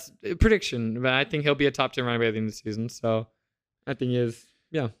now that's a prediction, but I think he'll be a top 10 running back at the end of the season. So I think he is.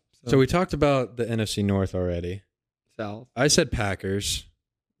 Yeah. So we talked about the NFC North already. South? I said Packers.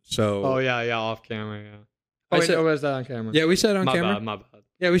 So. Oh yeah, off camera, yeah. I said- was that on camera? Yeah, we said on my camera. bad, my bad.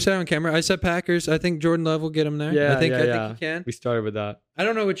 Yeah, we said on camera. I said Packers. I think Jordan Love will get him there. Yeah, I think yeah. he can. We started with that. I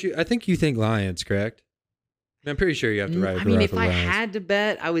don't know what you. I think you think Lions, correct? I'm pretty sure you have to ride. I mean, if I Lions. had to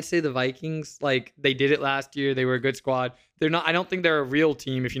bet, I would say the Vikings. Like they did it last year. They were a good squad. They're not. I don't think they're a real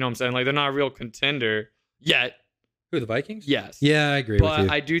team. If you know what I'm saying. Like they're not a real contender yet. Who, the Vikings? Yes. Yeah, I agree with you.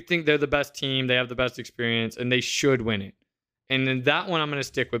 But I do think they're the best team. They have the best experience, and they should win it. And then that one I'm going to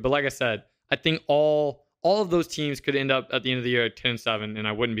stick with. But like I said, I think all of those teams could end up at the end of the year at 10-7, and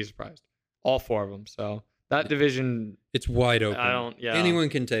I wouldn't be surprised. All 4 of them. So that division, It's wide open. yeah. Anyone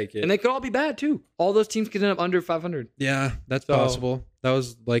can take it. And they could all be bad too. All those teams could end up under 500. Yeah, that's So- possible. That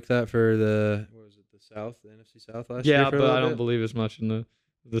was like that for the the South, the NFC South last year. Yeah, for a but little I don't bit. believe as much in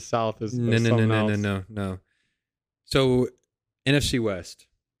the South as No. someone else. No. So NFC West.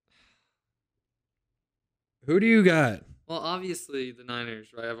 Who do you got? Well, obviously the Niners,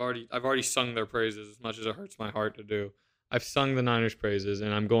 right? I've already sung their praises as much as it hurts my heart to do. I've sung the Niners praises,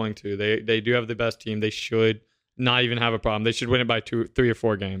 and I'm going to. They do have the best team. They should not even have a problem. They should win it by 3 or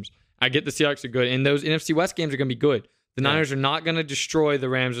 4 games. I get the Seahawks are good, and those NFC West games are going to be good. The Niners are not going to destroy the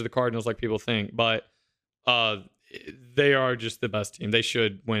Rams or the Cardinals like people think, but they are just the best team. They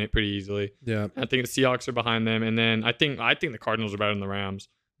should win it pretty easily. Yeah. I think the Seahawks are behind them, and then I think the Cardinals are better than the Rams,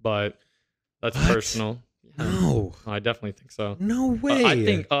 but that's What? personal. No. I definitely think so. No way. I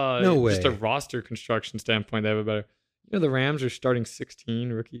think No way. just a roster construction standpoint, they have a better. You know, the Rams are starting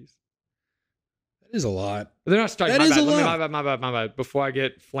 16 rookies. That is a lot. They're not starting. That My is bad. a lot. My bad. Before I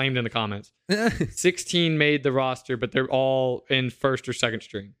get flamed in the comments, 16 made the roster, but they're all in first or second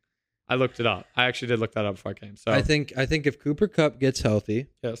string. I looked it up. I actually did look that up before I came. So I think if Cooper Kupp gets healthy,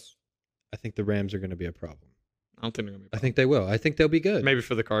 yes, I think the Rams are going to be a problem. I don't think they're gonna be. I think they will. I think they'll be good. Maybe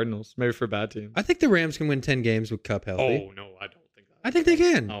for the Cardinals. Maybe for a bad team. I think the Rams can win 10 games with Kupp healthy. Oh no, I don't think that. I think they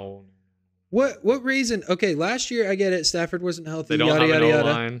can. No. What reason? Okay, last year I get it. Stafford wasn't healthy. They don't yada, have yada, an yada.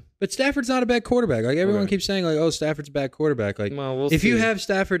 O-line. But Stafford's not a bad quarterback. Like everyone Okay. keeps saying, like, oh, Stafford's a bad quarterback. Like, Well, we'll if you see. have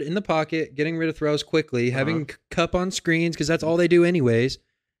Stafford in the pocket, getting rid of throws quickly, having Uh-huh. Kupp on screens because that's all they do anyways,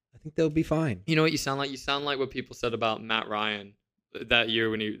 I think they'll be fine. You know what you sound like? You sound like what people said about Matt Ryan that year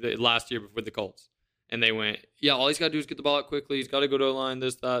last year with the Colts. And they went, yeah, all he's got to do is get the ball out quickly. He's got to go to O-line,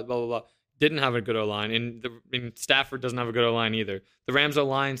 this, that, blah, blah, blah. Didn't have a good O-line. And Stafford doesn't have a good O-line either. The Rams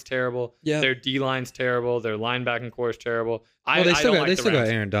O-line's terrible. Yeah. Their D-line's terrible. Their linebacking core is terrible. Well, they I still don't got like they the still got Rams.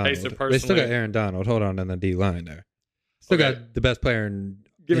 Aaron They Donald. still They still got personally- Aaron Donald. Hold on the D line there. Still Okay. got the best player in.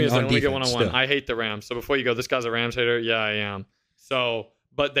 Give me a on second. Let me get defense one-on-one. still. I hate the Rams. So before you go, this guy's a Rams hater. Yeah, I am. So,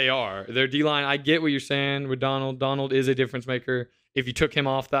 but they are. Their D-line, I get what you're saying with Donald. Donald is a difference maker. If you took him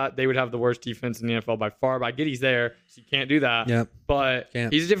off that, they would have the worst defense in the NFL by far. But I get he's there, so you can't do that. Yep. But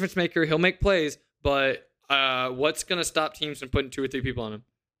Can't. he's a difference maker. He'll make plays. But what's going to stop teams from putting 2 or 3 people on him?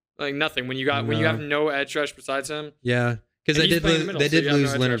 Like nothing. When you have no edge rush besides him, Yeah, because And they he's did playing in lose, the middle, they so did you have no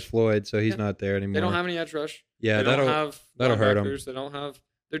lose edge Leonard rush. Floyd, so he's Yeah. not there anymore. they don't have any edge rush. Yeah, they don't have that'll hurt 'em. linebackers. They don't have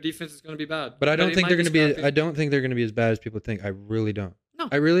their defense is going to be bad. But I don't it think might they're going to be. scrappy. I don't think they're going to be as bad as people think. I really don't. No.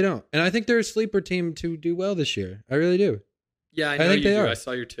 I really don't. And I think they're a sleeper team to do well this year. I really do. Yeah, I I know think you they do. are. I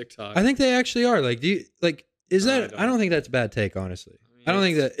saw your TikTok. I think they actually are. Like, do you like? Is No, I that? don't. I don't think that's a bad take, honestly. mean, I don't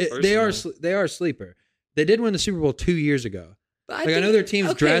think that it's they are. personal. They are a sleeper. They did win the Super Bowl 2 years ago. But Like I know their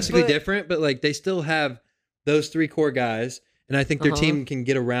team's okay, drastically but different, but like they still have those 3 core guys, and I think their Uh-huh. team can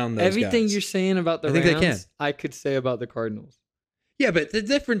get around those Everything guys. you're saying about the I think Rams, they can. I could say about the Cardinals. Yeah, but the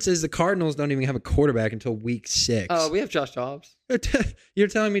difference is the Cardinals don't even have a quarterback until week 6. Oh, we have Josh Dobbs. You're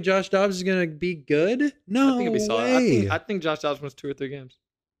telling me Josh Dobbs is going to be good? No I think it'd be solid. way. I think Josh Dobbs wins 2 or 3 games.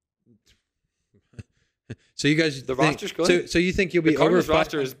 So you guys, The think, roster's good. So you think you'll The be over Cardinals 500?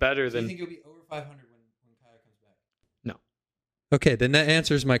 roster is better Do you than. think you'll be over 500 when Kyle comes back? No. Okay, then that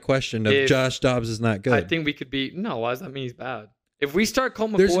answers my question of If- Josh Dobbs is not good. I think we could be. No, why does that mean he's bad? If we start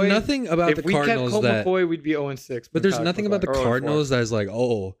Colt McCoy, there's nothing about if the we kept Cardinals Colt that, McCoy, we'd be 0-6. but there's nothing about the Cardinals that is like,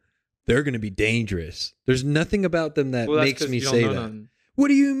 oh, they're going to be dangerous. There's nothing about them that makes me say that. What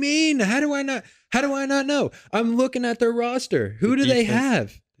do you mean? How do I not know? I'm looking at their roster. Who do they defense-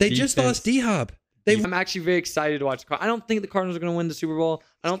 have? They just defense. lost D-Hop. I'm actually very excited to watch the Cardinals. I don't think the Cardinals are going to win the Super Bowl.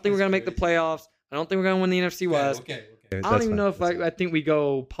 I don't think we're going to make the playoffs. I don't think we're going to win the NFC West. Okay. I don't even know if I think we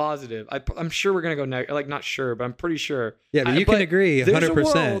go positive. I'm sure we're going to go negative. Like, not sure, but I'm pretty sure. Yeah, but you can agree there's a 100%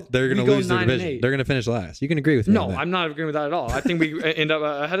 world they're going we to go lose their 9-8. division. They're going to finish last. You can agree with me. No, on that. I'm not agreeing with that at all. I think we end up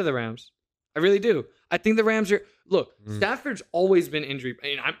ahead of the Rams. I really do. I think the Rams are. Look, Stafford's always been injury. I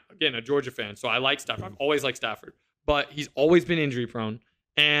mean, I'm again a Georgia fan, so I like Stafford. I've always liked Stafford, but he's always been injury prone.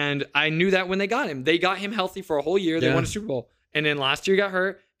 And I knew that when they got him. They got him healthy for a whole year. They Yeah. won a Super Bowl. And then last year he got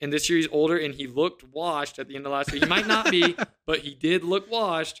hurt. and this year he's older, and he looked washed at the end of last year. He might not be, but he did look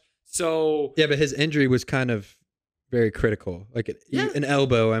washed. So yeah, but his injury was kind of very critical, like an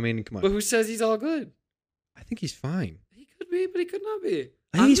elbow. I mean, come on. But who says he's all good? I think he's fine. He could be, but he could not be.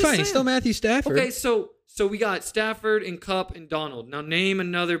 I think he's fine. He's still Matthew Stafford. Okay, so we got Stafford and Kupp and Donald. Now name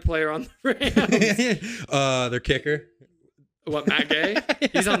another player on the Rams. Their kicker. What, Matt Gay?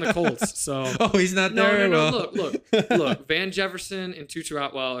 He's on the Colts. So he's not there. No. Look. Van Jefferson and Tutu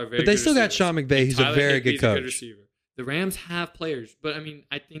Atwell are very. But they good still receivers. got Sean McVay, who's a very good coach. A good receiver. The Rams have players, but I mean,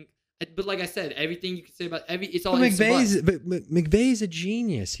 I think. But like I said, everything you can say about it's all. But McVay's a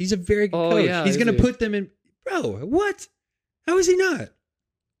genius. He's a very good coach. Yeah, he's going to put them in. Bro, what? How is he not?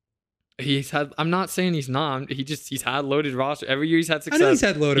 He's had. I'm not saying he's not. He's had loaded roster every year. He's had success. I know he's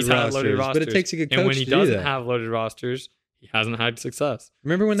had loaded rosters, but it takes a good coach to do that. And when he doesn't have loaded rosters, he hasn't had success.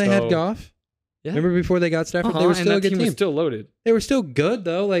 Remember when they had Goff? Yeah. Remember before they got Stafford? They were still a good team. Was still loaded. They were still good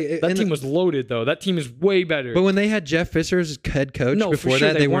though. Like that team was loaded though. That team is way better. But when they had Jeff Fisher as head coach before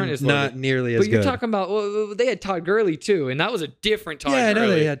that, they weren't not nearly as good. But you're talking about they had Todd Gurley too, and that was a different Todd Gurley. Yeah, I know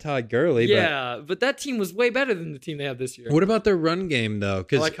they had Todd Gurley. Yeah, but that team was way better than the team they have this year. What about their run game though?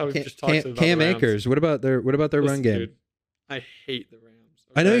 I like how we just talked about Cam Akers. What about their run game? Dude, I hate the Rams.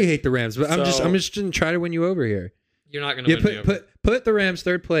 Okay? I know you hate the Rams, but I'm just going to try to win you over here. You're not going to win me over. Put the Rams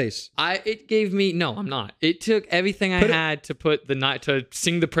third place. It gave me I'm not. It took everything I had to put to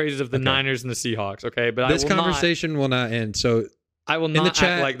sing the praises of the Niners and the Seahawks. Okay, but this conversation will not end. So I will not in the chat,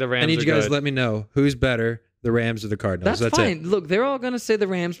 act like the Rams. I need you guys to let me know who's better, the Rams or the Cardinals. That's fine. It. Look, they're all going to say the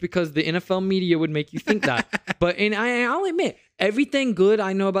Rams because the NFL media would make you think that. But I'll admit everything good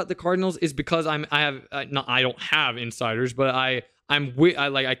I know about the Cardinals is because I don't have insiders, but I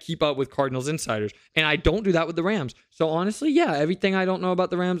keep up with Cardinals insiders, and I don't do that with the Rams. So honestly, yeah, everything I don't know about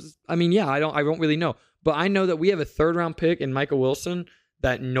the Rams, I don't really know. But I know that we have a 3rd round pick in Michael Wilson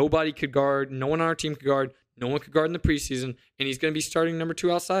that nobody could guard, no one on our team could guard, no one could guard in the preseason, and he's going to be starting number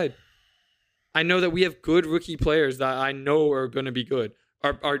 2 outside. I know that we have good rookie players that I know are going to be good.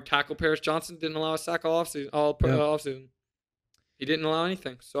 Our tackle Paris Johnson didn't allow a sack all offseason. He didn't allow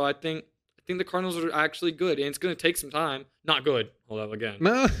anything. So I think the Cardinals are actually good, and it's going to take some time. Not good. Hold up again.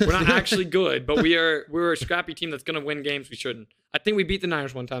 No. We're not actually good, but we're a scrappy team that's going to win games we shouldn't. I think we beat the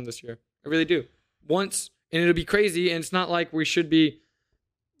Niners one time this year. I really do. Once, and it'll be crazy, and it's not like we should be,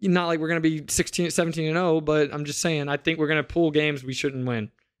 not like we're going to be 17-0, but I'm just saying, I think we're going to pull games we shouldn't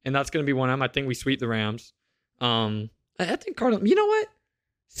win, and that's going to be one of them. I think we sweep the Rams. I think Cardinals, you know what?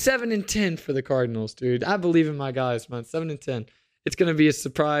 7-10 for the Cardinals, dude. I believe in my guys, man. 7-10. It's going to be a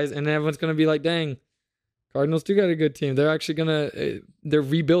surprise, and everyone's going to be like, dang, Cardinals do got a good team. They're actually they're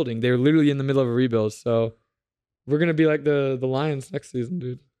rebuilding. They're literally in the middle of a rebuild. So we're going to be like the Lions next season,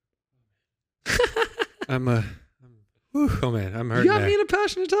 dude. I'm hurting. You got me in a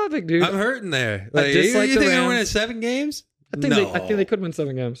passionate topic, dude. I'm hurting there. Like, you think they're going to win 7 games? I think they could win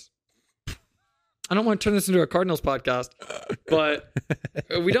 7 games. I don't want to turn this into a Cardinals podcast, but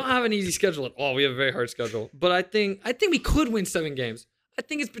we don't have an easy schedule at all. We have a very hard schedule, but I think we could win 7 games. I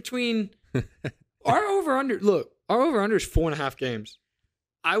think it's between our over under. Look, our over under is 4.5 games.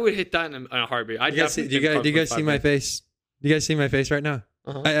 I would hit that in a heartbeat. Do you guys see my face? Do you guys see my face right now?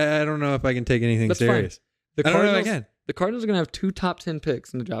 Uh-huh. I don't know if I can take anything That's serious. Fine. I don't know if I can. The Cardinals are going to have 2 top 10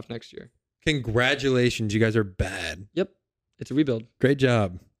 picks in the draft next year. Congratulations, you guys are bad. Yep, it's a rebuild. Great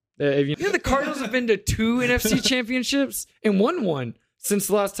job. The Cardinals have been to 2 NFC championships and won 1 since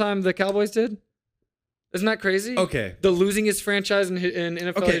the last time the Cowboys did. Isn't that crazy? Okay. The losingest franchise in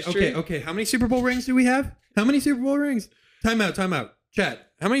NFL history. Okay. How many Super Bowl rings do we have? How many Super Bowl rings? Time out. Chat.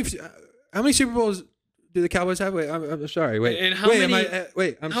 How many Super Bowls do the Cowboys have? Wait, I'm sorry. Wait. And how many?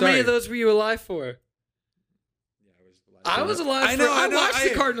 I'm how sorry. many of those were you alive for? I was alive. I watched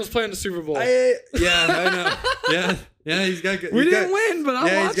the Cardinals play in the Super Bowl. I know. Yeah, he's got good. We didn't win, but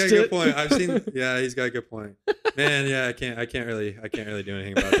I watched it. He's got a good point. I've seen. Yeah, he's got a good point. Man, yeah, I can't really do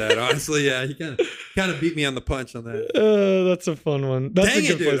anything about that. Honestly, yeah, he kind of beat me on the punch on that. That's a fun one. That's Dang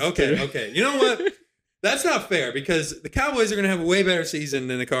it, dude. Okay. You know what? That's not fair because the Cowboys are going to have a way better season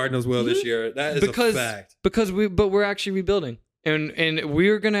than the Cardinals will this year. That is a fact. But we're actually rebuilding. And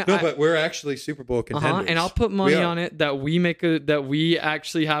we're gonna. No, but we're actually Super Bowl contenders. And I'll put money on it that we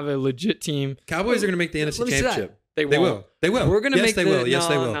actually have a legit team. Cowboys are gonna make the NFC Championship. They will. We're gonna make. They will. Yes,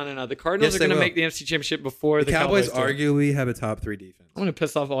 they will. No. The Cardinals are gonna make the NFC Championship before the Cowboys. Arguably have a top 3 defense. I'm gonna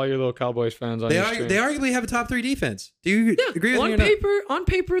piss off all your little Cowboys fans on your stream. They arguably have a top 3 defense. Do you agree with me? On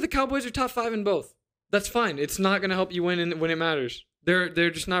paper, the Cowboys are top 5 in both. That's fine. It's not gonna help you win when it matters. They're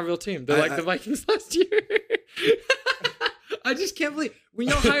just not a real team. They're like the Vikings last year. I just can't believe when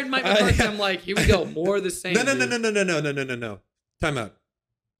you hired Mike McCarthy. I'm like, here we go, more of the same. No. Time out.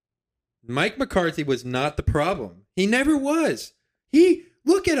 Mike McCarthy was not the problem. He never was.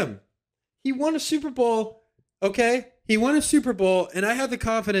 Look at him. He won a Super Bowl. Okay? He won a Super Bowl, and I have the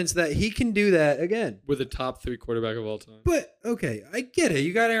confidence that he can do that again. With a top 3 quarterback of all time. But, okay, I get it.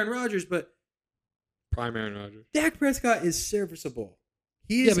 You got Aaron Rodgers, but Prime Aaron Rodgers. Dak Prescott is serviceable.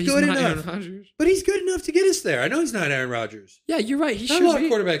 He is but good he's not enough. Aaron Rodgers. But he's good enough to get us there. I know he's not Aaron Rodgers. Yeah, you're right. He Not should a lot be.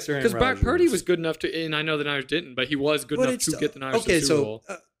 of quarterbacks are Aaron Rodgers. Because Brock Purdy was good enough to, and I know the Niners didn't, but he was good enough to get the Niners to the Super Bowl.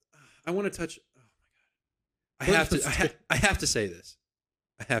 I want to touch. Oh my god! I have to say this.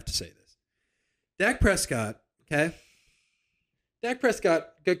 Dak Prescott. Okay. Dak Prescott,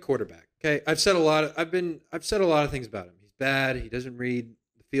 good quarterback. Okay. I've said a lot of things about him. He's bad. He doesn't read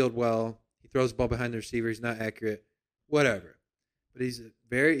the field well. He throws the ball behind the receiver. He's not accurate. Whatever. But he's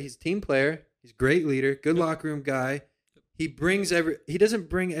a team player. He's a great leader. Good locker room guy. He doesn't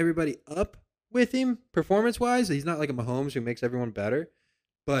bring everybody up with him performance wise. He's not like a Mahomes who makes everyone better.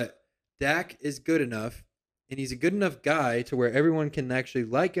 But Dak is good enough, and he's a good enough guy to where everyone can actually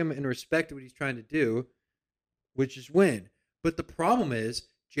like him and respect what he's trying to do, which is win. But the problem is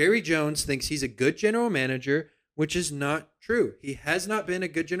Jerry Jones thinks he's a good general manager, which is not true. He has not been a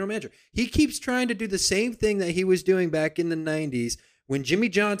good general manager. He keeps trying to do the same thing that he was doing back in the 90s when Jimmy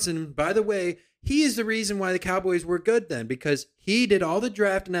Johnson, by the way, he is the reason why the Cowboys were good then, because he did all the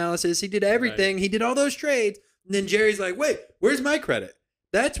draft analysis. He did everything. Right. He did all those trades. And then Jerry's like, wait, where's my credit?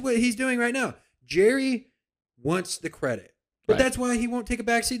 That's what he's doing right now. Jerry wants the credit. But that's why he won't take a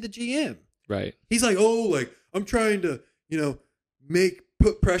backseat to GM. Right. He's like, I'm trying to,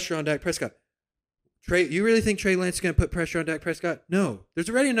 put pressure on Dak Prescott. You really think Trey Lance is going to put pressure on Dak Prescott? No. There's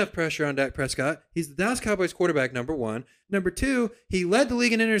already enough pressure on Dak Prescott. He's the Dallas Cowboys quarterback, number one. Number two, he led the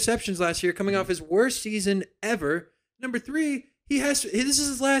league in interceptions last year, coming off his worst season ever. Number three, this is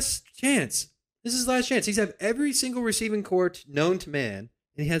his last chance. He's had every single receiving corps known to man,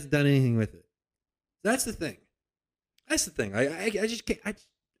 and he hasn't done anything with it. That's the thing. I just can't.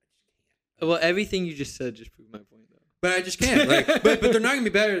 Well, everything you just said just proved my point, though. But I just can't. But they're not going to be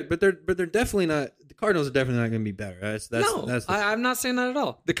better. But they're definitely not. The Cardinals are definitely not going to be better. I'm not saying that at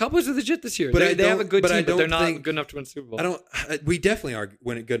all. The Cowboys are legit this year. But they have a good team, but they're not good enough to win a Super Bowl. We definitely are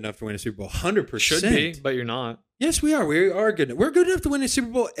good enough to win a Super Bowl. 100%. Should be, but you're not. Yes, we are. We are good. We're good enough to win a Super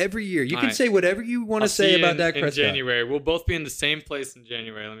Bowl every year. You can say whatever you want to say about Dak Prescott. In January, we'll both be in the same place in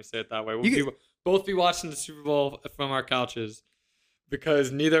January. Let me say it that way. We'll both be watching the Super Bowl from our couches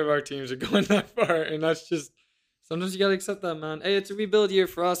because neither of our teams are going that far, and that's just. Sometimes you got to accept that, man. Hey, it's a rebuild year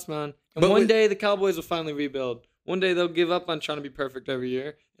for us, man. And one day the Cowboys will finally rebuild. One day they'll give up on trying to be perfect every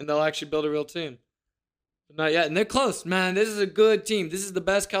year, and they'll actually build a real team. But not yet. And they're close, man. This is a good team. This is the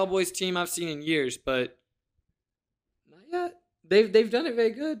best Cowboys team I've seen in years, but not yet. They've done it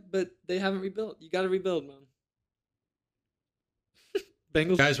very good, but they haven't rebuilt. You got to rebuild, man.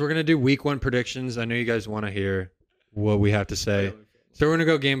 Bengals. Guys, we're going to do week 1 predictions. I know you guys want to hear what we have to say. So we're going to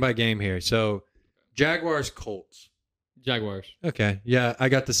go game by game here. So Jaguars, Colts. Jaguars. Okay. Yeah, I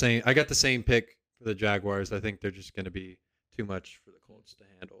got the same pick for the Jaguars. I think they're just going to be too much for the Colts to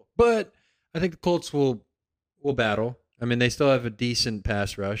handle. But I think the Colts will battle. I mean, they still have a decent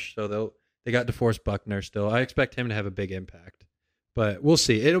pass rush, so they got DeForest Buckner still. I expect him to have a big impact. But we'll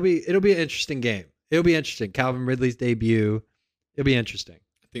see. It'll be an interesting game. It'll be interesting. Calvin Ridley's debut. It'll be interesting.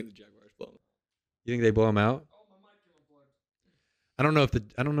 I think the Jaguars blow them. You think they blow him out? I don't know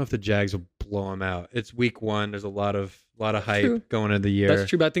if the Jags will blow them out. It's week 1. There's a lot of hype going into the year. That's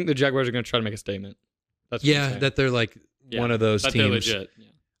true, but I think the Jaguars are going to try to make a statement. That's that they're like one of those teams. They're legit. Yeah.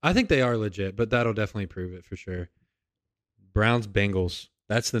 I think they are legit, but that'll definitely prove it for sure. Browns Bengals.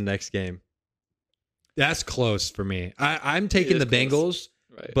 That's the next game. That's close for me. I'm taking the Bengals,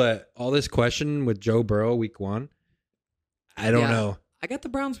 right. But all this question with Joe Burrow week 1, I don't know. I got the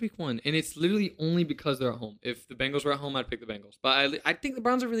Browns week 1, and it's literally only because they're at home. If the Bengals were at home, I'd pick the Bengals. But I think the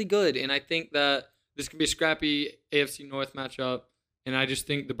Browns are really good, and I think that this can be a scrappy AFC North matchup. And I just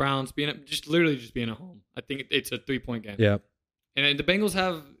think the Browns being at home. I think it's a 3-point game. Yeah. And the Bengals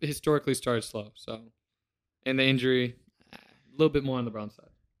have historically started slow, so and the injury, a little bit more on the Browns side.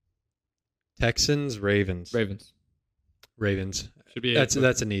 Texans, Ravens. Should be that's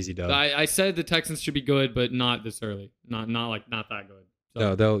an easy dub. I said the Texans should be good, but not this early. Not that good.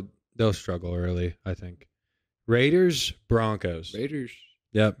 So. No, they'll struggle early, I think. Raiders, Broncos.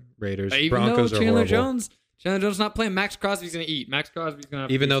 Yep, Raiders. Even Broncos though are horrible. Chandler Jones not playing. Max Crosby's going to eat. Max Crosby's going to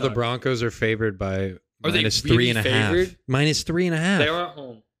have even though the Broncos are favored by are minus they really 3.5. Favored? Minus 3.5. They are at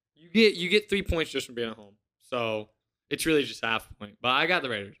home. You get 3 points just from being at home. So it's really just half a point. But I got the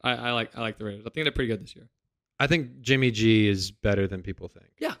Raiders. I like the Raiders. I think they're pretty good this year. I think Jimmy G is better than people think.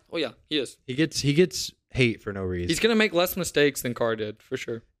 Yeah. Oh yeah, he is. He gets hate for no reason. He's going to make less mistakes than Carr did, for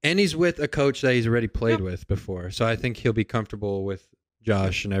sure. And he's with a coach that he's already played with before. So I think he'll be comfortable with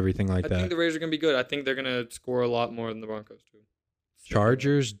Josh and everything like that. I think the Raiders are going to be good. I think they're going to score a lot more than the Broncos do.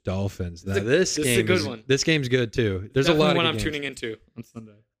 Chargers, Dolphins. Now, this is a good one. This game's good too. There's Definitely a lot of one good I'm games. tuning into on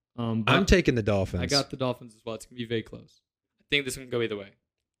Sunday. I'm taking the Dolphins. I got the Dolphins as well. It's going to be very close. I think this one can go either way.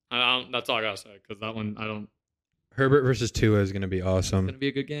 That's all I got to say because that one, I don't. Herbert versus Tua is going to be awesome. It's going to be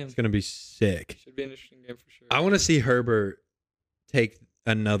a good game. It's going to be sick. Should be an interesting game for sure. I want to see Herbert take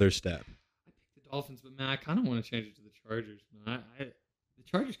another step. I picked the Dolphins, but man, I kind of want to change it to the Chargers. Man, the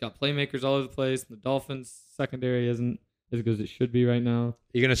Chargers got playmakers all over the place, and the Dolphins secondary isn't as good as it should be right now.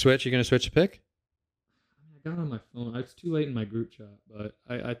 You gonna switch? You gonna switch a pick? I got it on my phone. It's too late in my group chat, but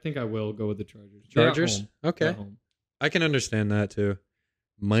I think I will go with the Chargers. Chargers? Okay. They're at home. I can understand that too.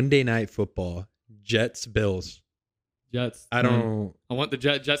 Monday Night Football. Jets, Bills. Jets. I want the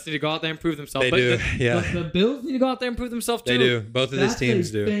Jets need to go out there and prove themselves. They but do, yeah. The Bills need to go out there and prove themselves too. They do. Both of these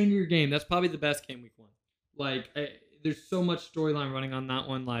teams do. That's a banger game. That's probably the best game week 1. Like, there's so much storyline running on that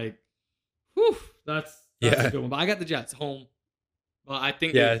one. Like, whew, that's a good one. But I got the Jets home. Well, I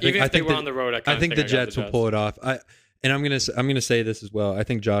think even if they were on the road, I think the Jets will pull it off. And I'm gonna say this as well. I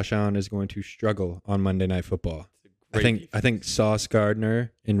think Josh Allen is going to struggle on Monday Night Football. I think Sauce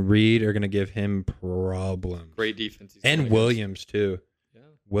Gardner and Reed are gonna give him problems. Great defense. And Williams too. Yeah.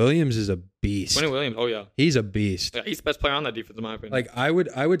 Williams is a beast. Quentin Williams. Oh yeah. He's a beast. Yeah, he's the best player on that defense in my opinion. Like I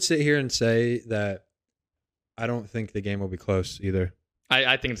would sit here and say that I don't think the game will be close either.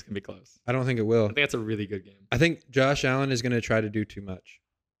 I think it's going to be close. I don't think it will. I think that's a really good game. I think Josh Allen is going to try to do too much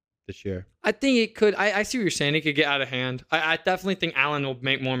this year. I think it could. I see what you're saying. It could get out of hand. I definitely think Allen will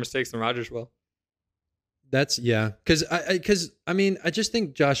make more mistakes than Rodgers will. Because I just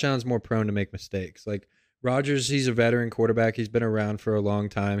think Josh Allen's more prone to make mistakes. Like Rodgers, he's a veteran quarterback. He's been around for a long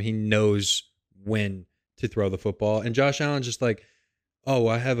time. He knows when to throw the football. And Josh Allen's just like, oh,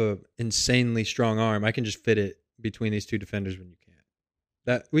 I have a insanely strong arm. I can just fit it between these two defenders when you can't.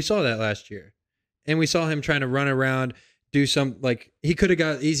 That we saw that last year. And we saw him trying to run around, do some like he could have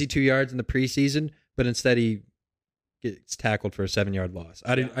got easy 2 yards in the preseason, but instead he gets tackled for a 7-yard loss.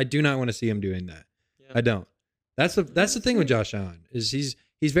 I do not want to see him doing that. Yeah. I don't. That's the thing with Josh Allen is he's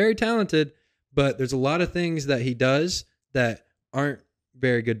very talented, but there's a lot of things that he does that aren't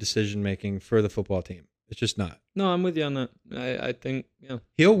very good decision making for the football team. It's just not. No, I'm with you on that. I think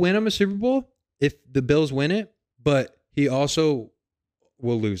he'll win him a Super Bowl if the Bills win it, but he also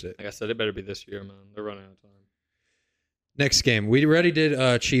will lose it. Like I said, it better be this year, man. They're running out of time. Next game. We already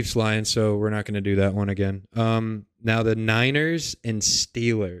did Chiefs-Lions, so we're not going to do that one again. Now the Niners and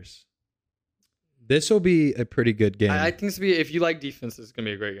Steelers. This will be a pretty good game. I think if you like defense, this is going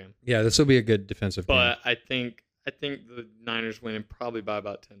to be a great game. Yeah, this will be a good defensive game. But I think the Niners win probably by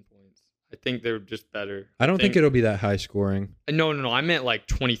about 10 points. I think they're just better. I don't think it'll be that high scoring. No. I meant like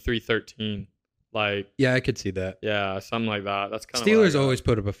 23-13. Like, yeah, I could see that. Yeah, something like that. That's kind of Steelers always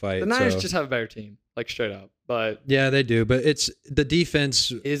put up a fight. The Niners just have a better team, like straight up. But yeah, they do. But it's the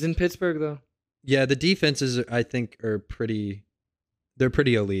defense is in Pittsburgh though. Yeah, the defenses I think are pretty. They're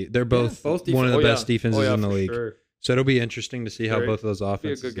pretty elite. They're both one of the best defenses in the league. Sure. So it'll be interesting to see how both of those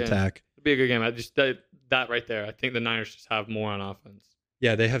offenses attack. It'll be a good game. I just that right there. I think the Niners just have more on offense.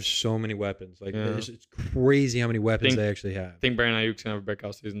 Yeah, they have so many weapons. Like it's crazy how many weapons they actually have. I think Brandon Ayuk's gonna have a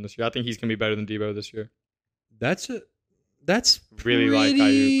breakout season this year. I think he's gonna be better than Debo this year. That's really like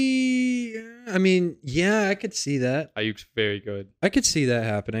Ayuk. I mean, yeah, I could see that. Ayuk's very good. I could see that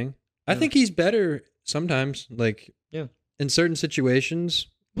happening. Yeah. I think he's better sometimes. Like in certain situations.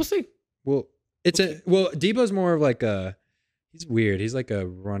 We'll see. Well, Debo's more of like he's weird. He's like a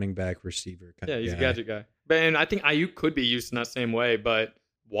running back receiver kind of guy. Yeah, he's a gadget guy. And I think Ayuk could be used in that same way, but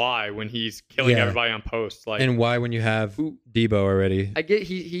why when he's killing everybody on posts? Like, and why when you have Debo already? I get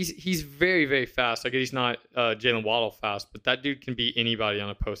he's very, very fast. I get he's not Jalen Waddle fast, but that dude can beat anybody on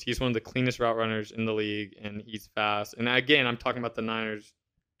a post. He's one of the cleanest route runners in the league, and he's fast. And again, I'm talking about the Niners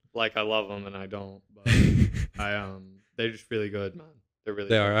like I love them, and I don't. But they're just really good, man. They're really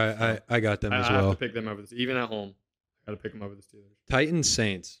good. I got them as well. I have to pick them over this. Even at home, I got to pick them over the Steelers. Titans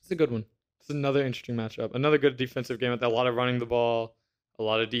Saints. It's a good one. It's another interesting matchup. Another good defensive game. A lot of running the ball, a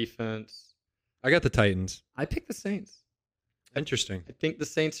lot of defense. I got the Titans. I picked the Saints. Interesting. I think the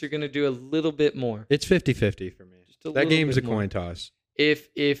Saints are going to do a little bit more. It's 50-50 for me. That game's a coin toss.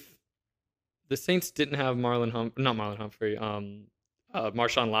 If the Saints didn't have Marshawn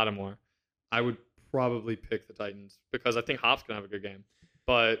Lattimore, I would probably pick the Titans because I think Hop's going to have a good game.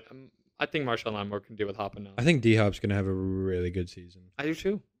 But I think Marshawn Lattimore can deal with Hopping now. I think D-Hop's going to have a really good season. I do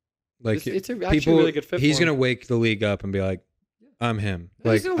too. Like it's actually a really good fit. He's going to wake the league up and be like, I'm him.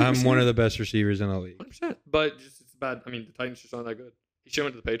 Yeah, he's Like, an elite I'm one receiver. of the best receivers in the league. 100%. But just, it's bad. I mean, the Titans just aren't that good. He should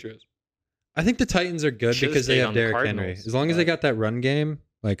have went to the Patriots. I think the Titans are good Should've because they stayed have on the Derrick Henry. Cardinals, As long as they but- got that run game,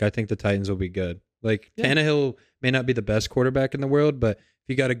 like, I think the Titans will be good. Like, Yeah. Tannehill may not be the best quarterback in the world, but if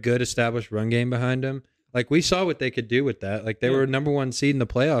you got a good established run game behind him, like, we saw what they could do with that. Like, they Yeah. were number 1 seed in the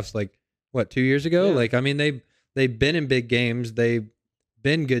playoffs, like, what, 2 years ago? Yeah. Like, I mean, they've been in big games. They've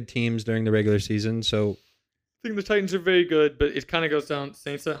been good teams during the regular season. So, I think the Titans are very good, but it kind of goes down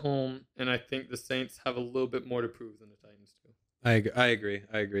Saints at home, and I think the Saints have a little bit more to prove than the Titans do. I agree.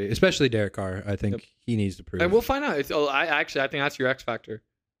 I agree. Especially Derek Carr. I think he needs to prove. And we'll find out. I think that's your X factor.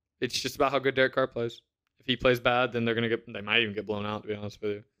 It's just about how good Derek Carr plays. If he plays bad, then they might even get blown out. To be honest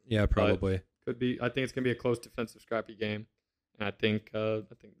with you, Yeah, probably. could be. I think it's gonna be a close defensive, scrappy game, and I think the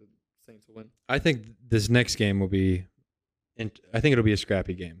Saints will win. I think this next game will be, I think it'll be a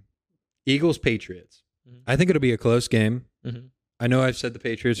scrappy game. Eagles Patriots. Mhm. I think it'll be a close game. Mm-hmm. I know I've said the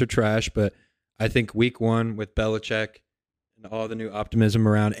Patriots are trash, but I think Week 1 with Belichick and all the new optimism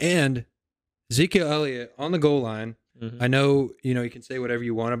around, and Ezekiel Elliott on the goal line. Mm-hmm. I know you can say whatever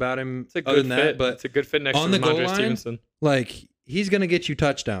you want about him. It's a other good than fit, that, but it's a good fit next on to the goal Ramondre line, Stevenson. like, he's going to get you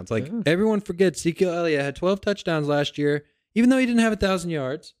touchdowns. Like, Yeah. everyone forgets Ezekiel Elliott had 12 touchdowns last year, even though he didn't have 1,000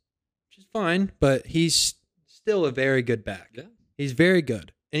 yards, which is fine, but he's still a very good back. Yeah. He's very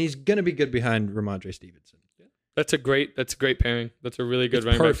good, and he's going to be good behind Ramondre Stevenson. That's a great pairing. That's a really good It's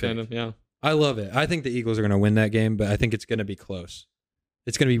running back perfect. tandem. Yeah. I love it. I think the Eagles are going to win that game, but I think it's going to be close.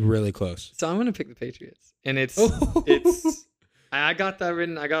 It's going to be really close. So I'm gonna pick the Patriots, and it's Oh. it's I got that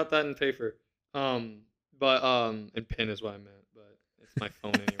written. I got that in paper. But and pen is what I meant, but it's my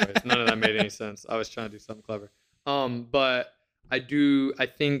phone anyways. None of that made any sense. I was trying to do something clever. But I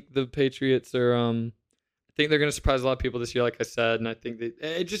think the Patriots are I think they're gonna surprise a lot of people this year, like I said, and I think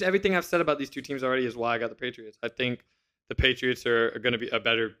that just everything I've said about these two teams already is why I got the Patriots. I think the Patriots are gonna be a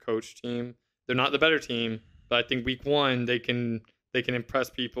better coach team. They're not the better team, but I think Week 1 they can impress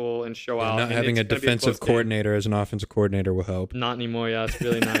people and show out. Not and having a it's gonna be defensive close game. coordinator as an offensive coordinator will help. Not anymore. Yeah, it's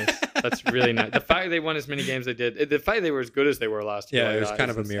really nice. That's really nice. The fact they won as many games they did, the fact they were as good as they were last year. Yeah, it was kind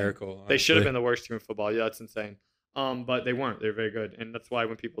is of a insane. miracle. They should have honestly. been the worst team in football. Yeah, that's insane. But they weren't. They're very good, and that's why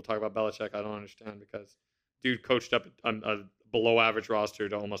when people talk about Belichick, I don't understand because dude coached up a below average roster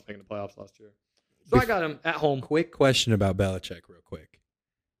to almost making the playoffs last year. So I got him at home. Quick question about Belichick, real quick.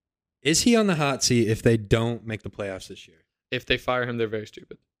 Is he on the hot seat if they don't make the playoffs this year? If they fire him, they're very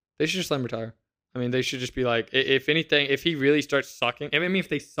stupid. They should just let him retire. I mean, they should just be like, if anything, if he really starts sucking. I mean, if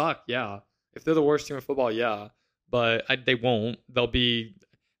they suck, yeah. If they're the worst team in football, yeah. But they won't. They'll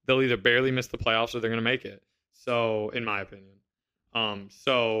either barely miss the playoffs or they're gonna make it. So, in my opinion,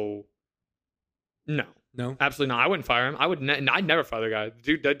 so no, absolutely not. I wouldn't fire him. I'd never fire the guy. The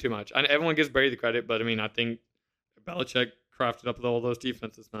dude did too much. Everyone gives Brady the credit, but I mean, I think Belichick crafted up all those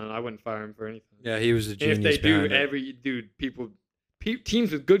defenses, man. I wouldn't fire him for anything. Yeah, he was a And genius. if they do, behind it.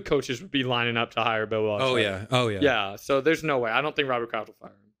 teams with good coaches would be lining up to hire Bill Belichick. Oh yeah. Yeah, so there's no way. I don't think Robert Kraft will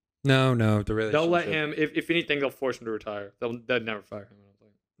fire him. No, They'll let him. If anything, they'll force him to retire. They'd never fire him. I don't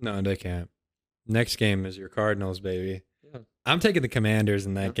think. No, they can't. Next game is your Cardinals, baby. Yeah. I'm taking the Commanders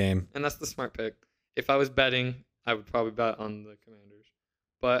in that game. And that's the smart pick. If I was betting, I would probably bet on the Commanders.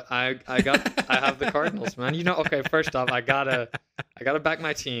 But I have the Cardinals, man. Okay, first off, I gotta back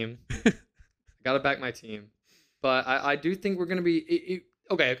my team. But I do think we're gonna be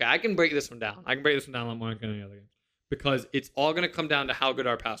okay. I can break this one down. I can break this one down a lot more than any other game. Because it's all gonna come down to how good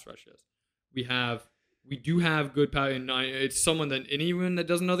our pass rush is. We do have good pass, and it's someone that anyone that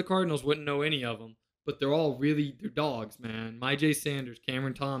doesn't know the Cardinals wouldn't know any of them. But they're dogs, man. Myjai Sanders,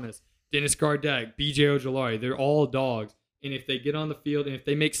 Cameron Thomas, Dennis Gardeck, B.J. Ojolari. They're all dogs. And if they get on the field and if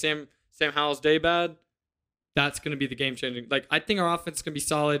they make Sam Howell's day bad, that's going to be the game changing. Like, I think our offense is going to be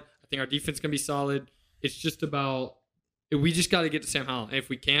solid. I think our defense is going to be solid. It's just about, we just got to get to Sam Howell. And if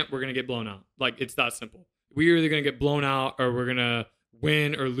we can't, we're going to get blown out. Like, it's that simple. We're either going to get blown out or we're going to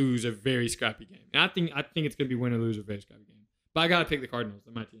win or lose a very scrappy game. And I think it's going to be win or lose a very scrappy game. But I got to pick the Cardinals.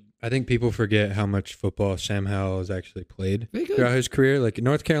 They're my team. I think people forget how much football Sam Howell has actually played Very good. throughout his career. Like in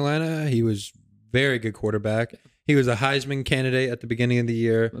North Carolina, he was very good quarterback. He was a Heisman candidate at the beginning of the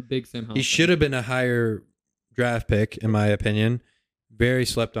year. I'm a big Sam Howell He should have been a higher draft pick, in my opinion. Very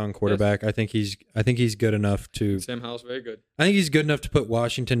slept on quarterback. I think he's good enough to. Sam Howell's very good. I think he's good enough to put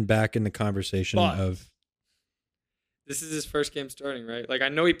Washington back in the conversation But- of. This is his first game starting, right? Like, I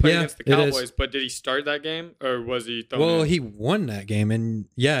know he played Yeah, against the it is. Cowboys, but did he start that game or was he thrown Well, in? he won that game, and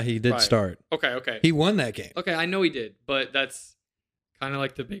yeah, he did Right. start. Okay. He won that game. Okay, I know he did, but that's kind of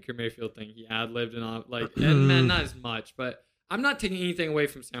like the Baker Mayfield thing. He ad-libbed and all, like, and not as much, but I'm not taking anything away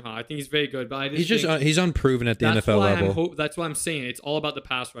from Sam Howell. I think he's very good, but I just he's unproven at the NFL level. That's why I'm saying it's all about the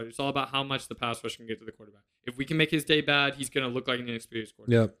pass rush. It's all about how much the pass rush can get to the quarterback. If we can make his day bad, he's going to look like an inexperienced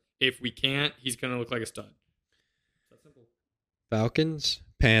quarterback. Yep. If we can't, he's going to look like a stud. That's simple. Falcons,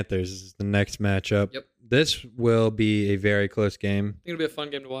 Panthers is the next matchup. Yep. This will be a very close game. I think it'll be a fun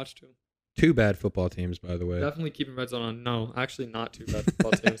game to watch too. Two bad football teams, by the way. Definitely keeping red zone on. No, actually not two bad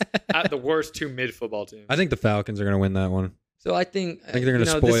football teams. At the worst, two mid football teams. I think the Falcons are going to win that one. So I think they're going to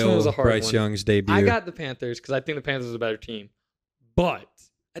spoil Bryce Young's debut. I got the Panthers because I think the Panthers is a better team. But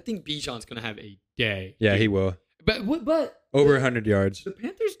I think Bijan's going to have a day. Yeah, he will. But over 100 yards. The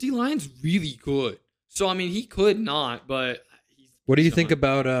Panthers D line's really good. So I mean, he could not, but what do you think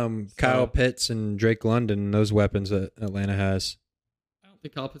about Kyle Pitts and Drake London, those weapons that Atlanta has? I don't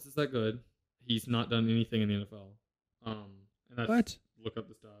think Kyle Pitts is that good. He's not done anything in the NFL. And that's, what? Look up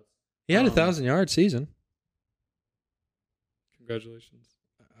the stats. He had a 1,000-yard season. Congratulations.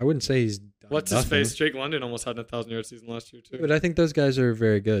 I wouldn't say he's done What's nothing. his face? Drake London almost had a 1,000-yard season last year too. But I think those guys are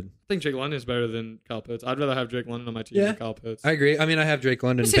very good. I think Drake London is better than Kyle Pitts. I'd rather have Drake London on my team than Kyle Pitts. I agree. I mean, I have Drake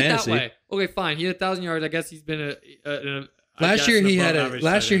London in fantasy. That way. Okay, fine. He had 1,000 yards. I guess he's been last year he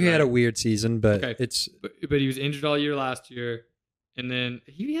had a weird season, but it's but he was injured all year last year, and then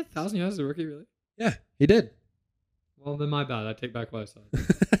he had 1,000 yards as a rookie. Really? Yeah, he did. Well, then my bad. I take back what I said.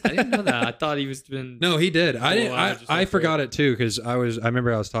 I didn't know that. I thought he was been. No, he did. I didn't. I forgot it too because I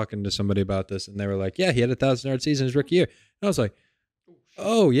remember I was talking to somebody about this, and they were like, "Yeah, he had a 1,000-yard season his rookie year." And I was like,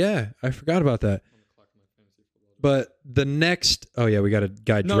 "Oh yeah, I forgot about that." But the next, we got a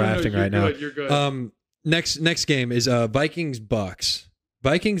guy drafting right now. You're good. Next game is Vikings Bucks.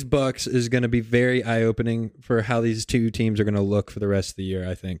 Vikings Bucks is going to be very eye opening for how these two teams are going to look for the rest of the year.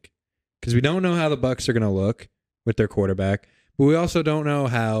 I think because we don't know how the Bucks are going to look with their quarterback. But we also don't know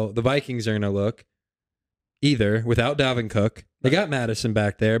how the Vikings are going to look either without Dalvin Cook. They got Madison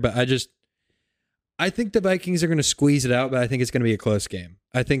back there, but I think the Vikings are going to squeeze it out, but I think it's going to be a close game.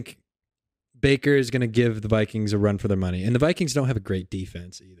 I think Baker is going to give the Vikings a run for their money, and the Vikings don't have a great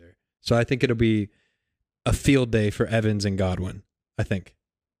defense either. So I think it'll be a field day for Evans and Godwin, I think.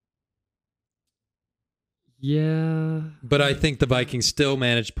 Yeah. But I think the Vikings still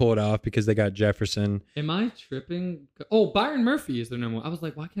managed to pull it off because they got Jefferson. Am I tripping? Oh, Byron Murphy is their number one. I was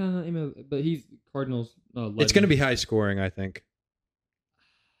like, why can't I not name him? But he's Cardinals. It's going to be high scoring, I think.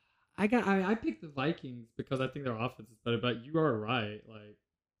 I picked the Vikings because I think their offense is better, but you are right. Like,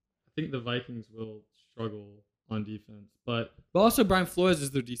 I think the Vikings will struggle on defense. But also Brian Flores is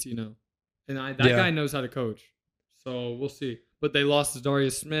their DC now. And that guy knows how to coach. So we'll see. But they lost to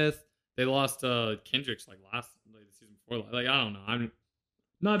Darius Smith. They lost Kendricks the season before. Like I don't know. I'm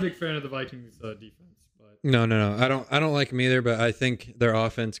not a big fan of the Vikings defense. But No. I don't like them either. But I think their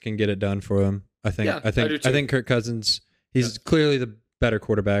offense can get it done for them. I think Kirk Cousins. He's clearly the better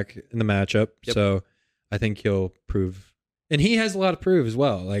quarterback in the matchup. Yep. So I think he'll prove, and he has a lot to prove as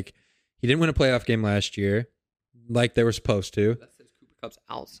well. Like he didn't win a playoff game last year, like they were supposed to. That says Cooper Kupp's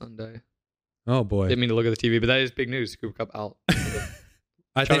out Sunday. Oh boy! Didn't mean to look at the TV, but that is big news. Cooper Kupp out.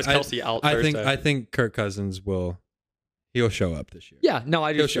 I think Kelsey out Thursday. I think Kirk Cousins he'll show up this year. Yeah, no,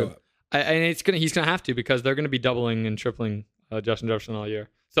 I do. He'll show up, and he's gonna have to because they're gonna be doubling and tripling Justin Jefferson all year.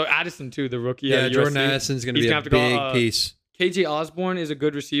 So Addison too, the rookie. Yeah, Jordan Addison's gonna be a big piece. KJ Osborne is a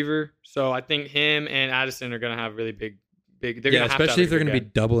good receiver, so I think him and Addison are gonna have really big. They're gonna especially if they're gonna be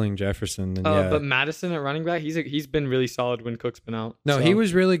doubling Jefferson. Then, But Madison at running back, he's been really solid when Cook's been out. No, he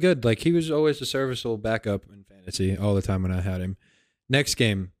was really good. Like he was always a serviceable backup in fantasy all the time when I had him. Next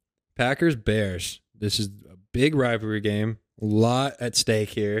game, Packers Bears. This is a big rivalry game. A lot at stake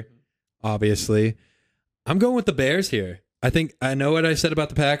here. Obviously, I'm going with the Bears here. I know what I said about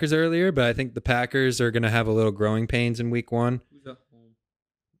the Packers earlier, but I think the Packers are going to have a little growing pains in Week 1. Who's at home?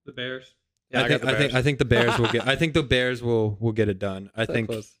 The Bears. Yeah, I think the Bears will get. I think the Bears will get it done. I think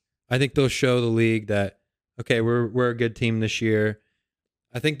they'll show the league that we're a good team this year.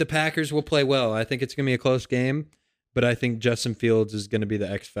 I think the Packers will play well. I think it's going to be a close game, but I think Justin Fields is going to be the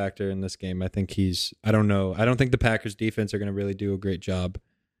X factor in this game. I think I don't know. I don't think the Packers defense are going to really do a great job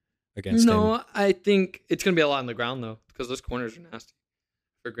against him. No, I think it's going to be a lot on the ground though because those corners are nasty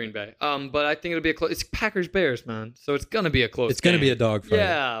for Green Bay. But I think it'll be a close. It's Packers Bears, man. So it's going to be a close. It's going to be a dogfight.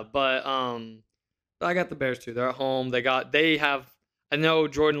 Yeah, but I got the Bears too. They're at home. They have. I know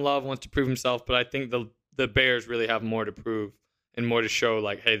Jordan Love wants to prove himself, but I think the Bears really have more to prove and more to show.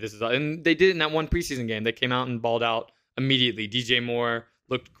 Like, hey, this is. And they did it in that one preseason game. They came out and balled out immediately. DJ Moore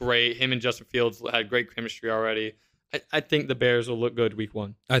looked great. Him and Justin Fields had great chemistry already. I think the Bears will look good Week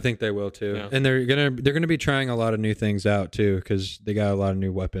 1. I think they will too, and they're gonna be trying a lot of new things out too because they got a lot of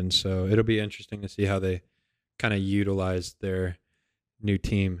new weapons. So it'll be interesting to see how they kind of utilized their new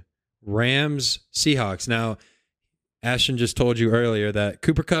team. Rams, Seahawks. Now, Ashton just told you earlier that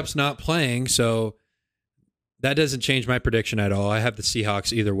Cooper Kupp's not playing, so that doesn't change my prediction at all. I have the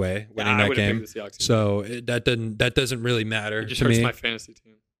Seahawks either way winning that game. So that doesn't really matter. It just to hurts me. my fantasy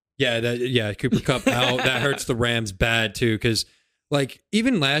team. Yeah, Cooper Kupp out. That hurts the Rams bad too, because like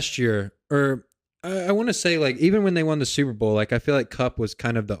even last year, or I want to say like even when they won the Super Bowl, like I feel like Kupp was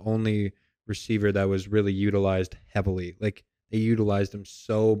kind of the only receiver that was really utilized heavily. Like they utilized him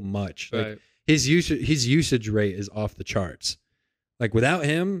so much. Like Right. his usage rate is off the charts. Like without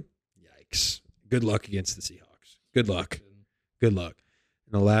him, yikes. Good luck against the Seahawks. Good luck. And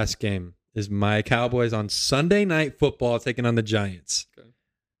the last game is my Cowboys on Sunday Night Football taking on the Giants. Okay.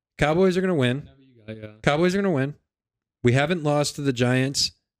 Cowboys are going to win. Yeah. Cowboys are going to win. We haven't lost to the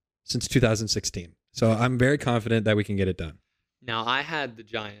Giants since 2016. So I'm very confident that we can get it done. Now, I had the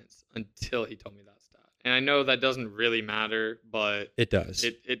Giants until he told me that stat. And I know that doesn't really matter, but It does.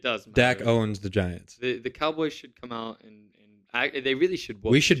 it does matter. Dak owns the Giants. The Cowboys should come out and they really should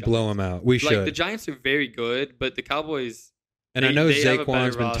whoop We the should blow Giants. them out. We Like, should. the Giants are very good, but the Cowboys... And I know they have a Zaquan's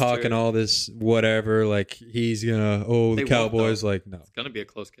better been roster. talking all this whatever, like he's gonna They the won't, Cowboys, though. like no. It's going to be a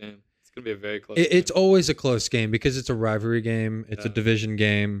close game. It's going to be a very close It's game. always a close game because it's a rivalry game. It's a Yeah. division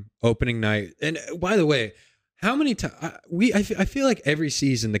game, opening night. And by the way, how many times I feel like every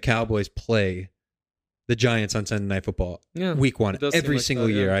season the Cowboys play the Giants on Sunday Night Football. Yeah. Week 1 It does seem every like single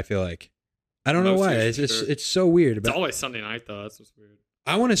that, year. yeah. I feel like I don't know Most why. years, It's for just sure. it's so weird. It's But always Sunday night, though. That's what's weird.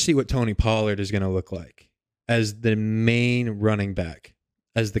 I want to see what Tony Pollard is going to look like as the main running back,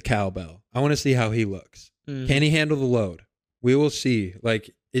 as the cowbell. I want to see how he looks. Mm-hmm. Can he handle the load? We will see.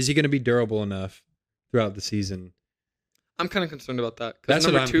 Like, is he going to be durable enough throughout the season? I'm kind of concerned about that. That's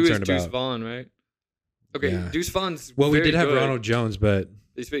number what I'm 2 is concerned Deuce about. Vaughn, right? Okay, Yeah. Deuce Vaughn's Well, we very did have good. Ronald Jones, but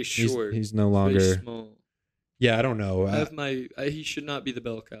He's very he's, short. he's no Very longer. small. Yeah, I don't know. I have he should not be the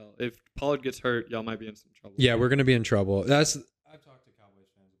bell cow. If Pollard gets hurt, y'all might be in some trouble. Yeah, we're going to be in trouble. I've talked to Cowboys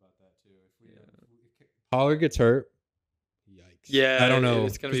fans about that too. If Pollard gets hurt, yikes. Yeah, I don't know.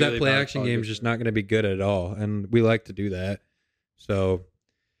 it's gonna Because be that really play bad if action Pollard game gets is just hurt. not going to be good at all, and we like to do that. So,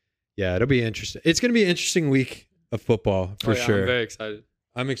 yeah, it'll be interesting. It's going to be an interesting week of football for Oh, yeah, sure. I'm very excited.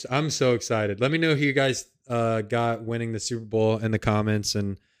 I'm so excited. Let me know who you guys got winning the Super Bowl in the comments,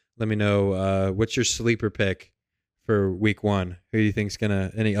 and let me know what's your sleeper pick for week 1. Who do you think's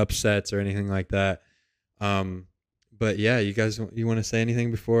gonna any upsets or anything like that? But yeah, you guys, you want to say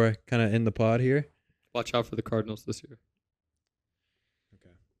anything before I kind of end the pod here? Watch out for the Cardinals this year.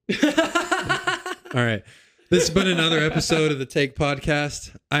 Okay. All right. This has been another episode of the Take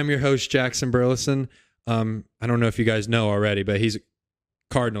Podcast. I'm your host, Jackson Burleson. I don't know if you guys know already, but he's a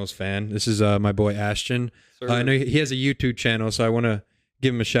Cardinals fan. This is my boy Ashton. I know he has a YouTube channel, so I want to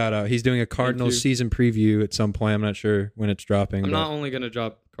give him a shout out. He's doing a Cardinals season preview at some point. I'm not sure when it's dropping. I'm but not only going to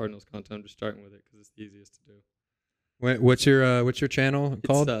drop Cardinals content. I'm just starting with it because it's the easiest to do. What's your channel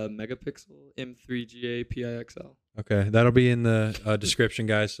called? It's Megapixel M3GAPIXL. Okay, that'll be in the description,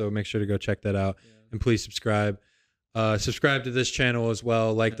 guys. So make sure to go check that out, and please subscribe. Subscribe to this channel as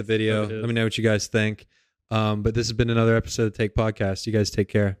well. Like the video. Let me know what you guys think. But this has been another episode of Take Podcast. You guys take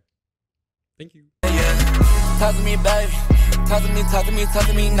care. Thank you. Talk to me, baby. Talk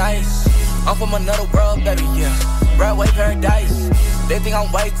to me nice. I'm from another world, baby, yeah. Broadway paradise. They think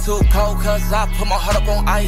I'm way too cold, cause I put my heart up on ice.